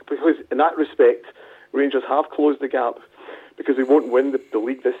 okay? Because in that respect, Rangers have closed the gap because we won't win the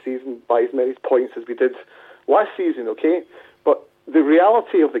league this season by as many points as we did last season, okay? But the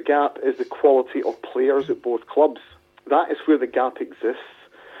reality of the gap is the quality of players at both clubs. That is where the gap exists.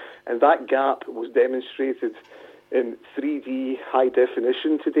 And that gap was demonstrated in 3D high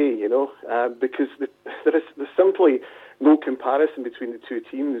definition today, because there's simply no comparison between the two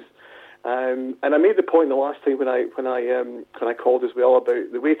teams. And I made the point the last time when I called as well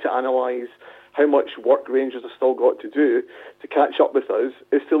about the way to analyse how much work Rangers have still got to do to catch up with us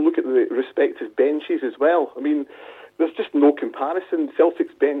is to look at the respective benches as well. I mean, there's just no comparison.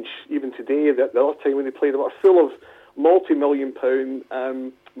 Celtic's bench, even today, the other time when they played, they were full of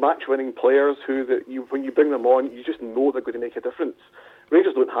multi-million-pound match-winning players who, when you bring them on, you just know they're going to make a difference.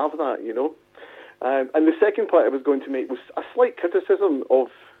 Rangers don't have that, And the second point I was going to make was a slight criticism of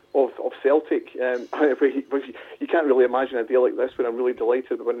Celtic. You can't really imagine a day like this when I'm really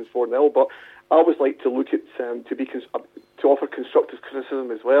delighted with winning 4-0, but I always like to look at to offer constructive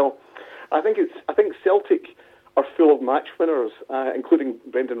criticism as well. I think Celtic are full of match winners, including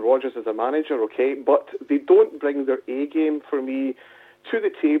Brendan Rodgers as a manager, okay, but they don't bring their A game for me to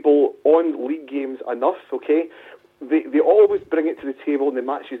the table on league games enough, okay. They always bring it to the table in the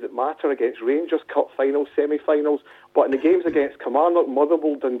matches that matter against Rangers, cup finals, semi-finals, but in the games against Kilmarnock,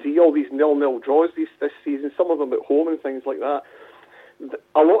 Motherwell, Dundee, all these 0-0 draws this season, some of them at home and things like that,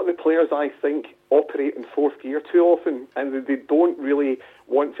 a lot of the players, I think, operate in fourth gear too often, and they don't really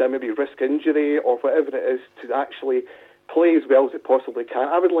want to maybe risk injury or whatever it is to actually play as well as it possibly can.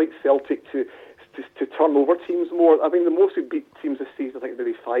 I would like Celtic to turn over teams more. I mean, the most we beat teams this season, I think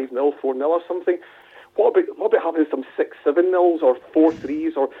maybe 5-0, 4-0 or something. What about having some 6-7-0s or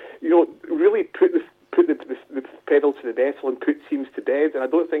 4-3s, or really put the pedal to the metal and put teams to bed? And I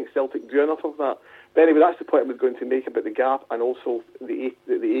don't think Celtic do enough of that. But anyway, that's the point I was going to make about the gap and also the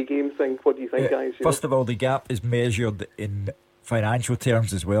A game thing. What do you think, guys? First of all, the gap is measured in financial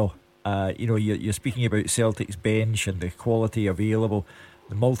terms as well. You're speaking about Celtic's bench and the quality available,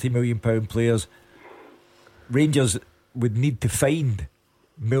 the multi-million-pound players. Rangers would need to find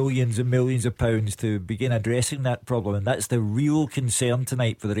millions and millions of pounds to begin addressing that problem, and that's the real concern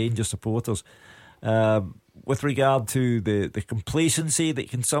tonight for the Rangers supporters. With regard to the complacency that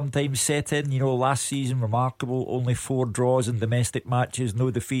can sometimes set in, last season remarkable, only 4 draws in domestic matches,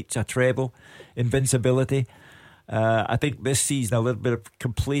 no defeats, a treble, invincibility. I think this season a little bit of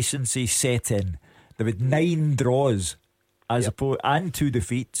complacency set in. There were 9 draws and 2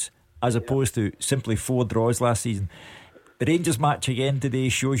 defeats, as opposed to simply 4 draws last season. The Rangers match again today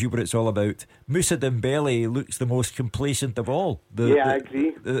shows you what it's all about. Moussa Dembele looks the most complacent of all. I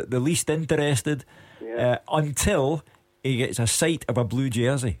agree. The least interested, until he gets a sight of a blue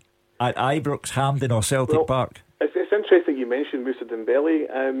jersey at Ibrox, Hampden or Celtic Park. It's interesting you mentioned Moussa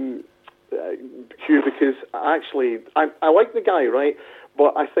Dembele, Hugh, because actually I like the guy, right?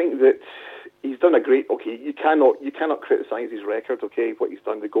 But I think that he's done a great. Okay, you cannot criticise his record. Okay, what he's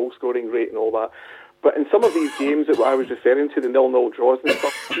done, the goal scoring rate and all that. But in some of these games that I was referring to, the 0-0 draws and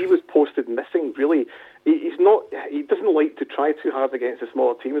stuff, he was posted missing, really. He doesn't like to try too hard against the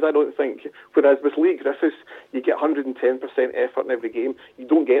smaller teams, I don't think. Whereas with Lee Griffiths, you get 110% effort in every game. You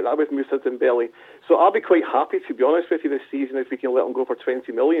don't get that with Moussa Dembele. So I'll be quite happy, to be honest with you, this season if we can let him go for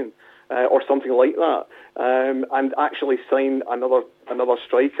 20 million or something like that, and actually sign another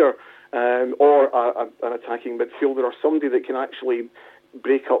striker or an attacking midfielder or somebody that can actually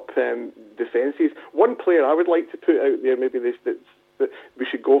break up defences. One player I would like to put out there, maybe that we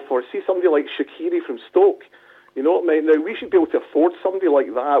should go for, see somebody like Shaqiri from Stoke. You know what I mean? Now, we should be able to afford somebody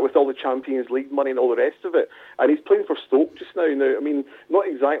like that with all the Champions League money and all the rest of it. And he's playing for Stoke just now. Now, I mean, not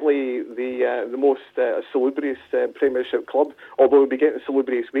exactly the most salubrious Premiership club, although he'll be getting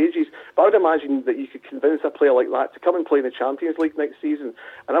salubrious wages. But I would imagine that you could convince a player like that to come and play in the Champions League next season.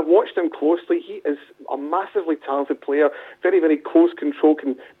 And I've watched him closely. He is a massively talented player, very, very close control,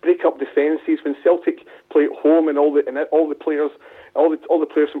 can break up defences. When Celtic play at home and all the players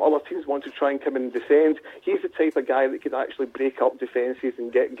from other teams want to try and come in and defend, he's the type of guy that could actually break up defences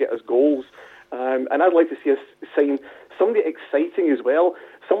and get us goals. And I'd like to see us sign somebody exciting as well.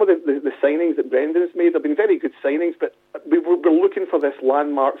 Some of the signings that Brendan's made have been very good signings, but we're looking for this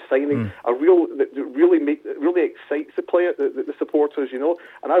landmark signing, that really excites the player, the supporters, you know.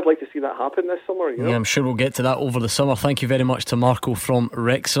 And I'd like to see that happen this summer. You know? Yeah, I'm sure we'll get to that over the summer. Thank you very much to Marco from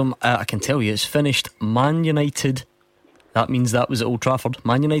Wrexham. I can tell you, it's finished Man United. That means that was at Old Trafford.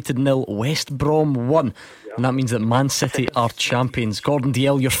 Man United 0, West Brom 1. And that means that Man City are champions. Gordon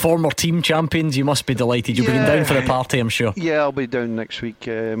Dalziel, your former team champions. You must be delighted. You'll be going down for the party, I'm sure. Yeah, I'll be down next week.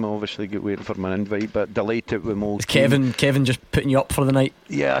 Obviously waiting for my invite, but delighted with my old team. Kevin just putting you up for the night?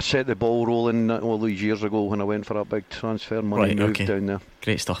 Yeah, I set the ball rolling all these years ago when I went for a big transfer money move down there.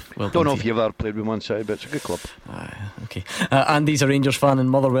 Great stuff. Well Don't know if you've ever played with Man City, but it's a good club. Okay. Andy's a Rangers fan in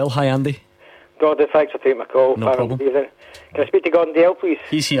Motherwell. Hi, Andy. Gordon, thanks for taking my call. No problem. Can I speak to Gordon Dalziel, please?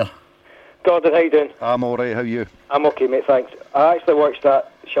 He's here. Gordon, how you doing? I'm alright, how are you? I'm okay, mate, thanks. I actually watched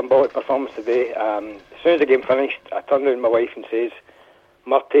that shambolic performance today. As soon as the game finished, I turned around to my wife and says,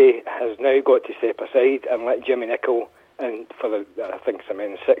 Murty has now got to step aside and let Jimmy Nicholl in for the, I think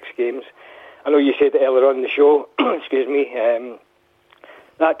it's 6 games. I know you said it earlier on in the show, excuse me,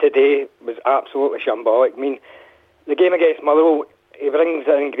 that today was absolutely shambolic. I mean, the game against Motherwell, he brings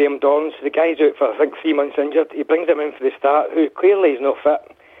in Graham Dorrans. The guy's out for, I think, 3 months injured. He brings him in for the start, who clearly is not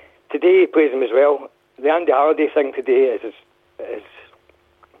fit. Today he plays him as well. The Andy Halliday thing today is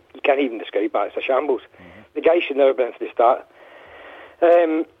you can't even describe that. It's a shambles. Mm-hmm. The guy should never have been in for the start.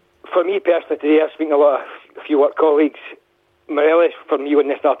 For me personally today, I've spoken to a few work colleagues. Morelos, for me, when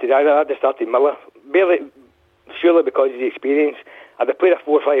they started, I'd have started Miller. Surely because of his experience. I'd have played a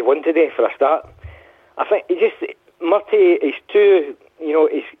 4-5-1 today for a start. I think Murty is too,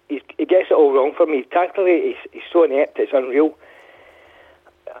 he gets it all wrong for me. Tactically, he's so inept, it's unreal.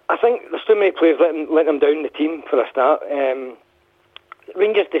 I think there's too many players letting him down the team for a start.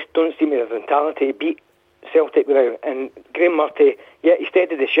 Rangers just don't seem to have the mentality to beat Celtic now. And Graham Murty, yeah, he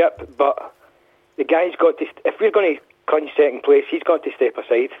steadied the ship, but the guy's got to, if we're going to crunch second place, he's got to step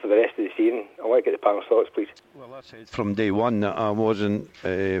aside for the rest of the season. I want to get the panel's thoughts, please. Well, I said from day one that I wasn't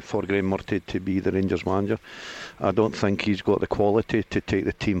for Graham Murty to be the Rangers manager. I don't think he's got the quality to take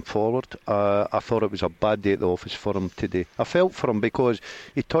the team forward. I thought it was a bad day at the office for him today. I felt for him because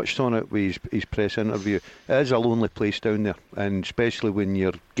he touched on it with his press interview. It is a lonely place down there, and especially when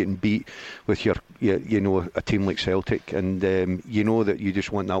you're getting beat with a team like Celtic, and you know that you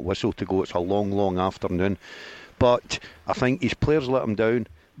just want that whistle to go. It's a long, long afternoon. But I think his players let him down.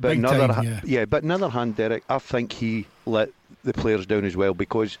 But but on the other hand, Derek, I think he let the players down as well,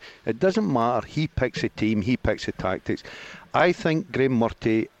 because it doesn't matter. He picks a team, he picks the tactics. I think Graham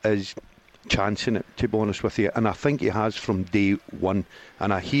Murty is chancing it, to be honest with you, and I think he has from day one.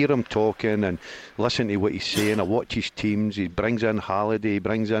 And I hear him talking and listen to what he's saying. I watch his teams. He brings in Halliday, he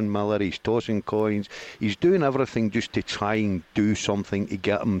brings in Miller, he's tossing coins. He's doing everything just to try and do something to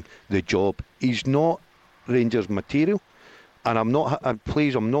get him the job. He's not Rangers material, and I'm not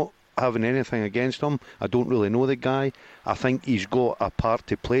having anything against him. I don't really know the guy. I think he's got a part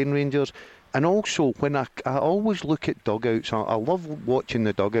to play in Rangers. And also, when I always look at dugouts, I love watching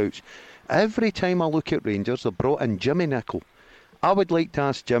the dugouts. Every time I look at Rangers, they brought in Jimmy Nicholl. I would like to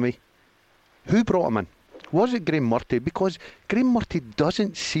ask Jimmy, who brought him in? Was it Graham Murty? Because Graham Murty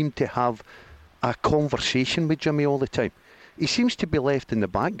doesn't seem to have a conversation with Jimmy all the time. He seems to be left in the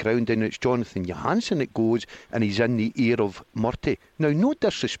background, and it's Jonathan Johansson that goes and he's in the ear of Murty. Now, no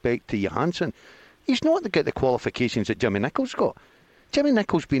disrespect to Johansson, he's not got the qualifications that Jimmy Nicholl's got. Jimmy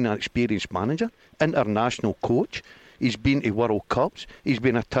Nicholl's been an experienced manager, international coach, he's been to World Cups, he's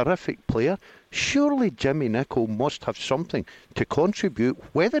been a terrific player. Surely Jimmy Nicholl must have something to contribute,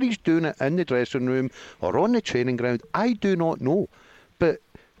 whether he's doing it in the dressing room or on the training ground, I do not know. But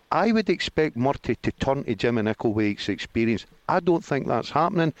I would expect Murty to turn to Jimmy Nicholl with his experience. I don't think that's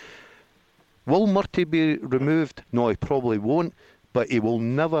happening. Will Murty be removed? No, he probably won't, but he will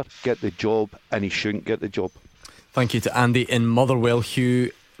never get the job, and he shouldn't get the job. Thank you to Andy in Motherwell.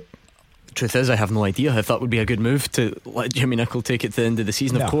 Hugh, the truth is, I have no idea if that would be a good move to let Jimmy Nicholl take it to the end of the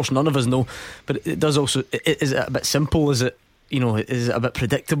season. No. Of course, none of us know, but it does also. Is it a bit simple? Is it is it a bit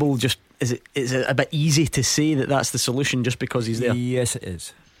predictable? Just is it a bit easy to say that that's the solution just because he's there? Yes, it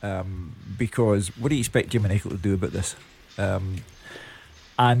is. Because what do you expect Jimmy Nicholl to do about this?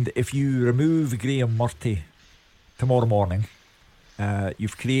 And if you remove Graham Murty tomorrow morning,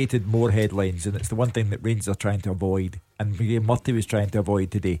 you've created more headlines, and it's the one thing that Rangers are trying to avoid, and Graham Murty was trying to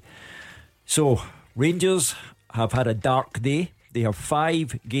avoid today. So Rangers have had a dark day. They have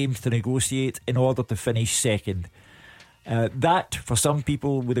 5 games to negotiate in order to finish second. That for some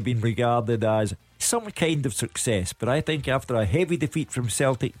people would have been regarded as some kind of success, but I think after a heavy defeat from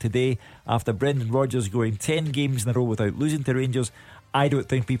Celtic today, after Brendan Rodgers going 10 games in a row without losing to Rangers, I don't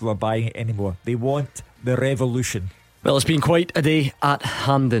think people are buying it anymore. They want the revolution. Well, it's been quite a day at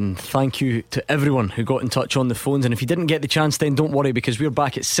Hampden. Thank you to everyone who got in touch on the phones, and if you didn't get the chance, then don't worry, because we're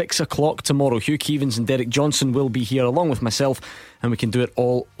back at 6 o'clock tomorrow. Hugh Keevins and Derek Johnson will be here along with myself, and we can do it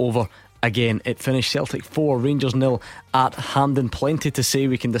all over again. It finished Celtic 4, Rangers 0 at Hampden. Plenty to say.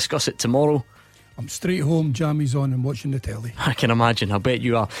 We can discuss it tomorrow. I'm straight home, jammies on and watching the telly. I can imagine, I bet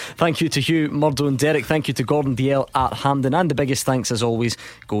you are. Thank you to Hugh, Murdo and Derek. Thank you to Gordon DL at Hampden. And the biggest thanks as always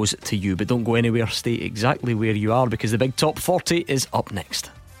goes to you. But don't go anywhere, stay exactly where you are, because the big top 40 is up next.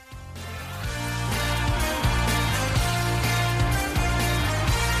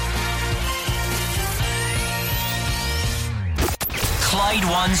 Clyde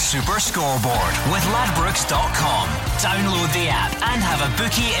One Super Scoreboard with Ladbrokes.com. Download the app and have a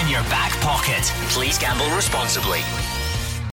bookie in your back pocket. Please gamble responsibly.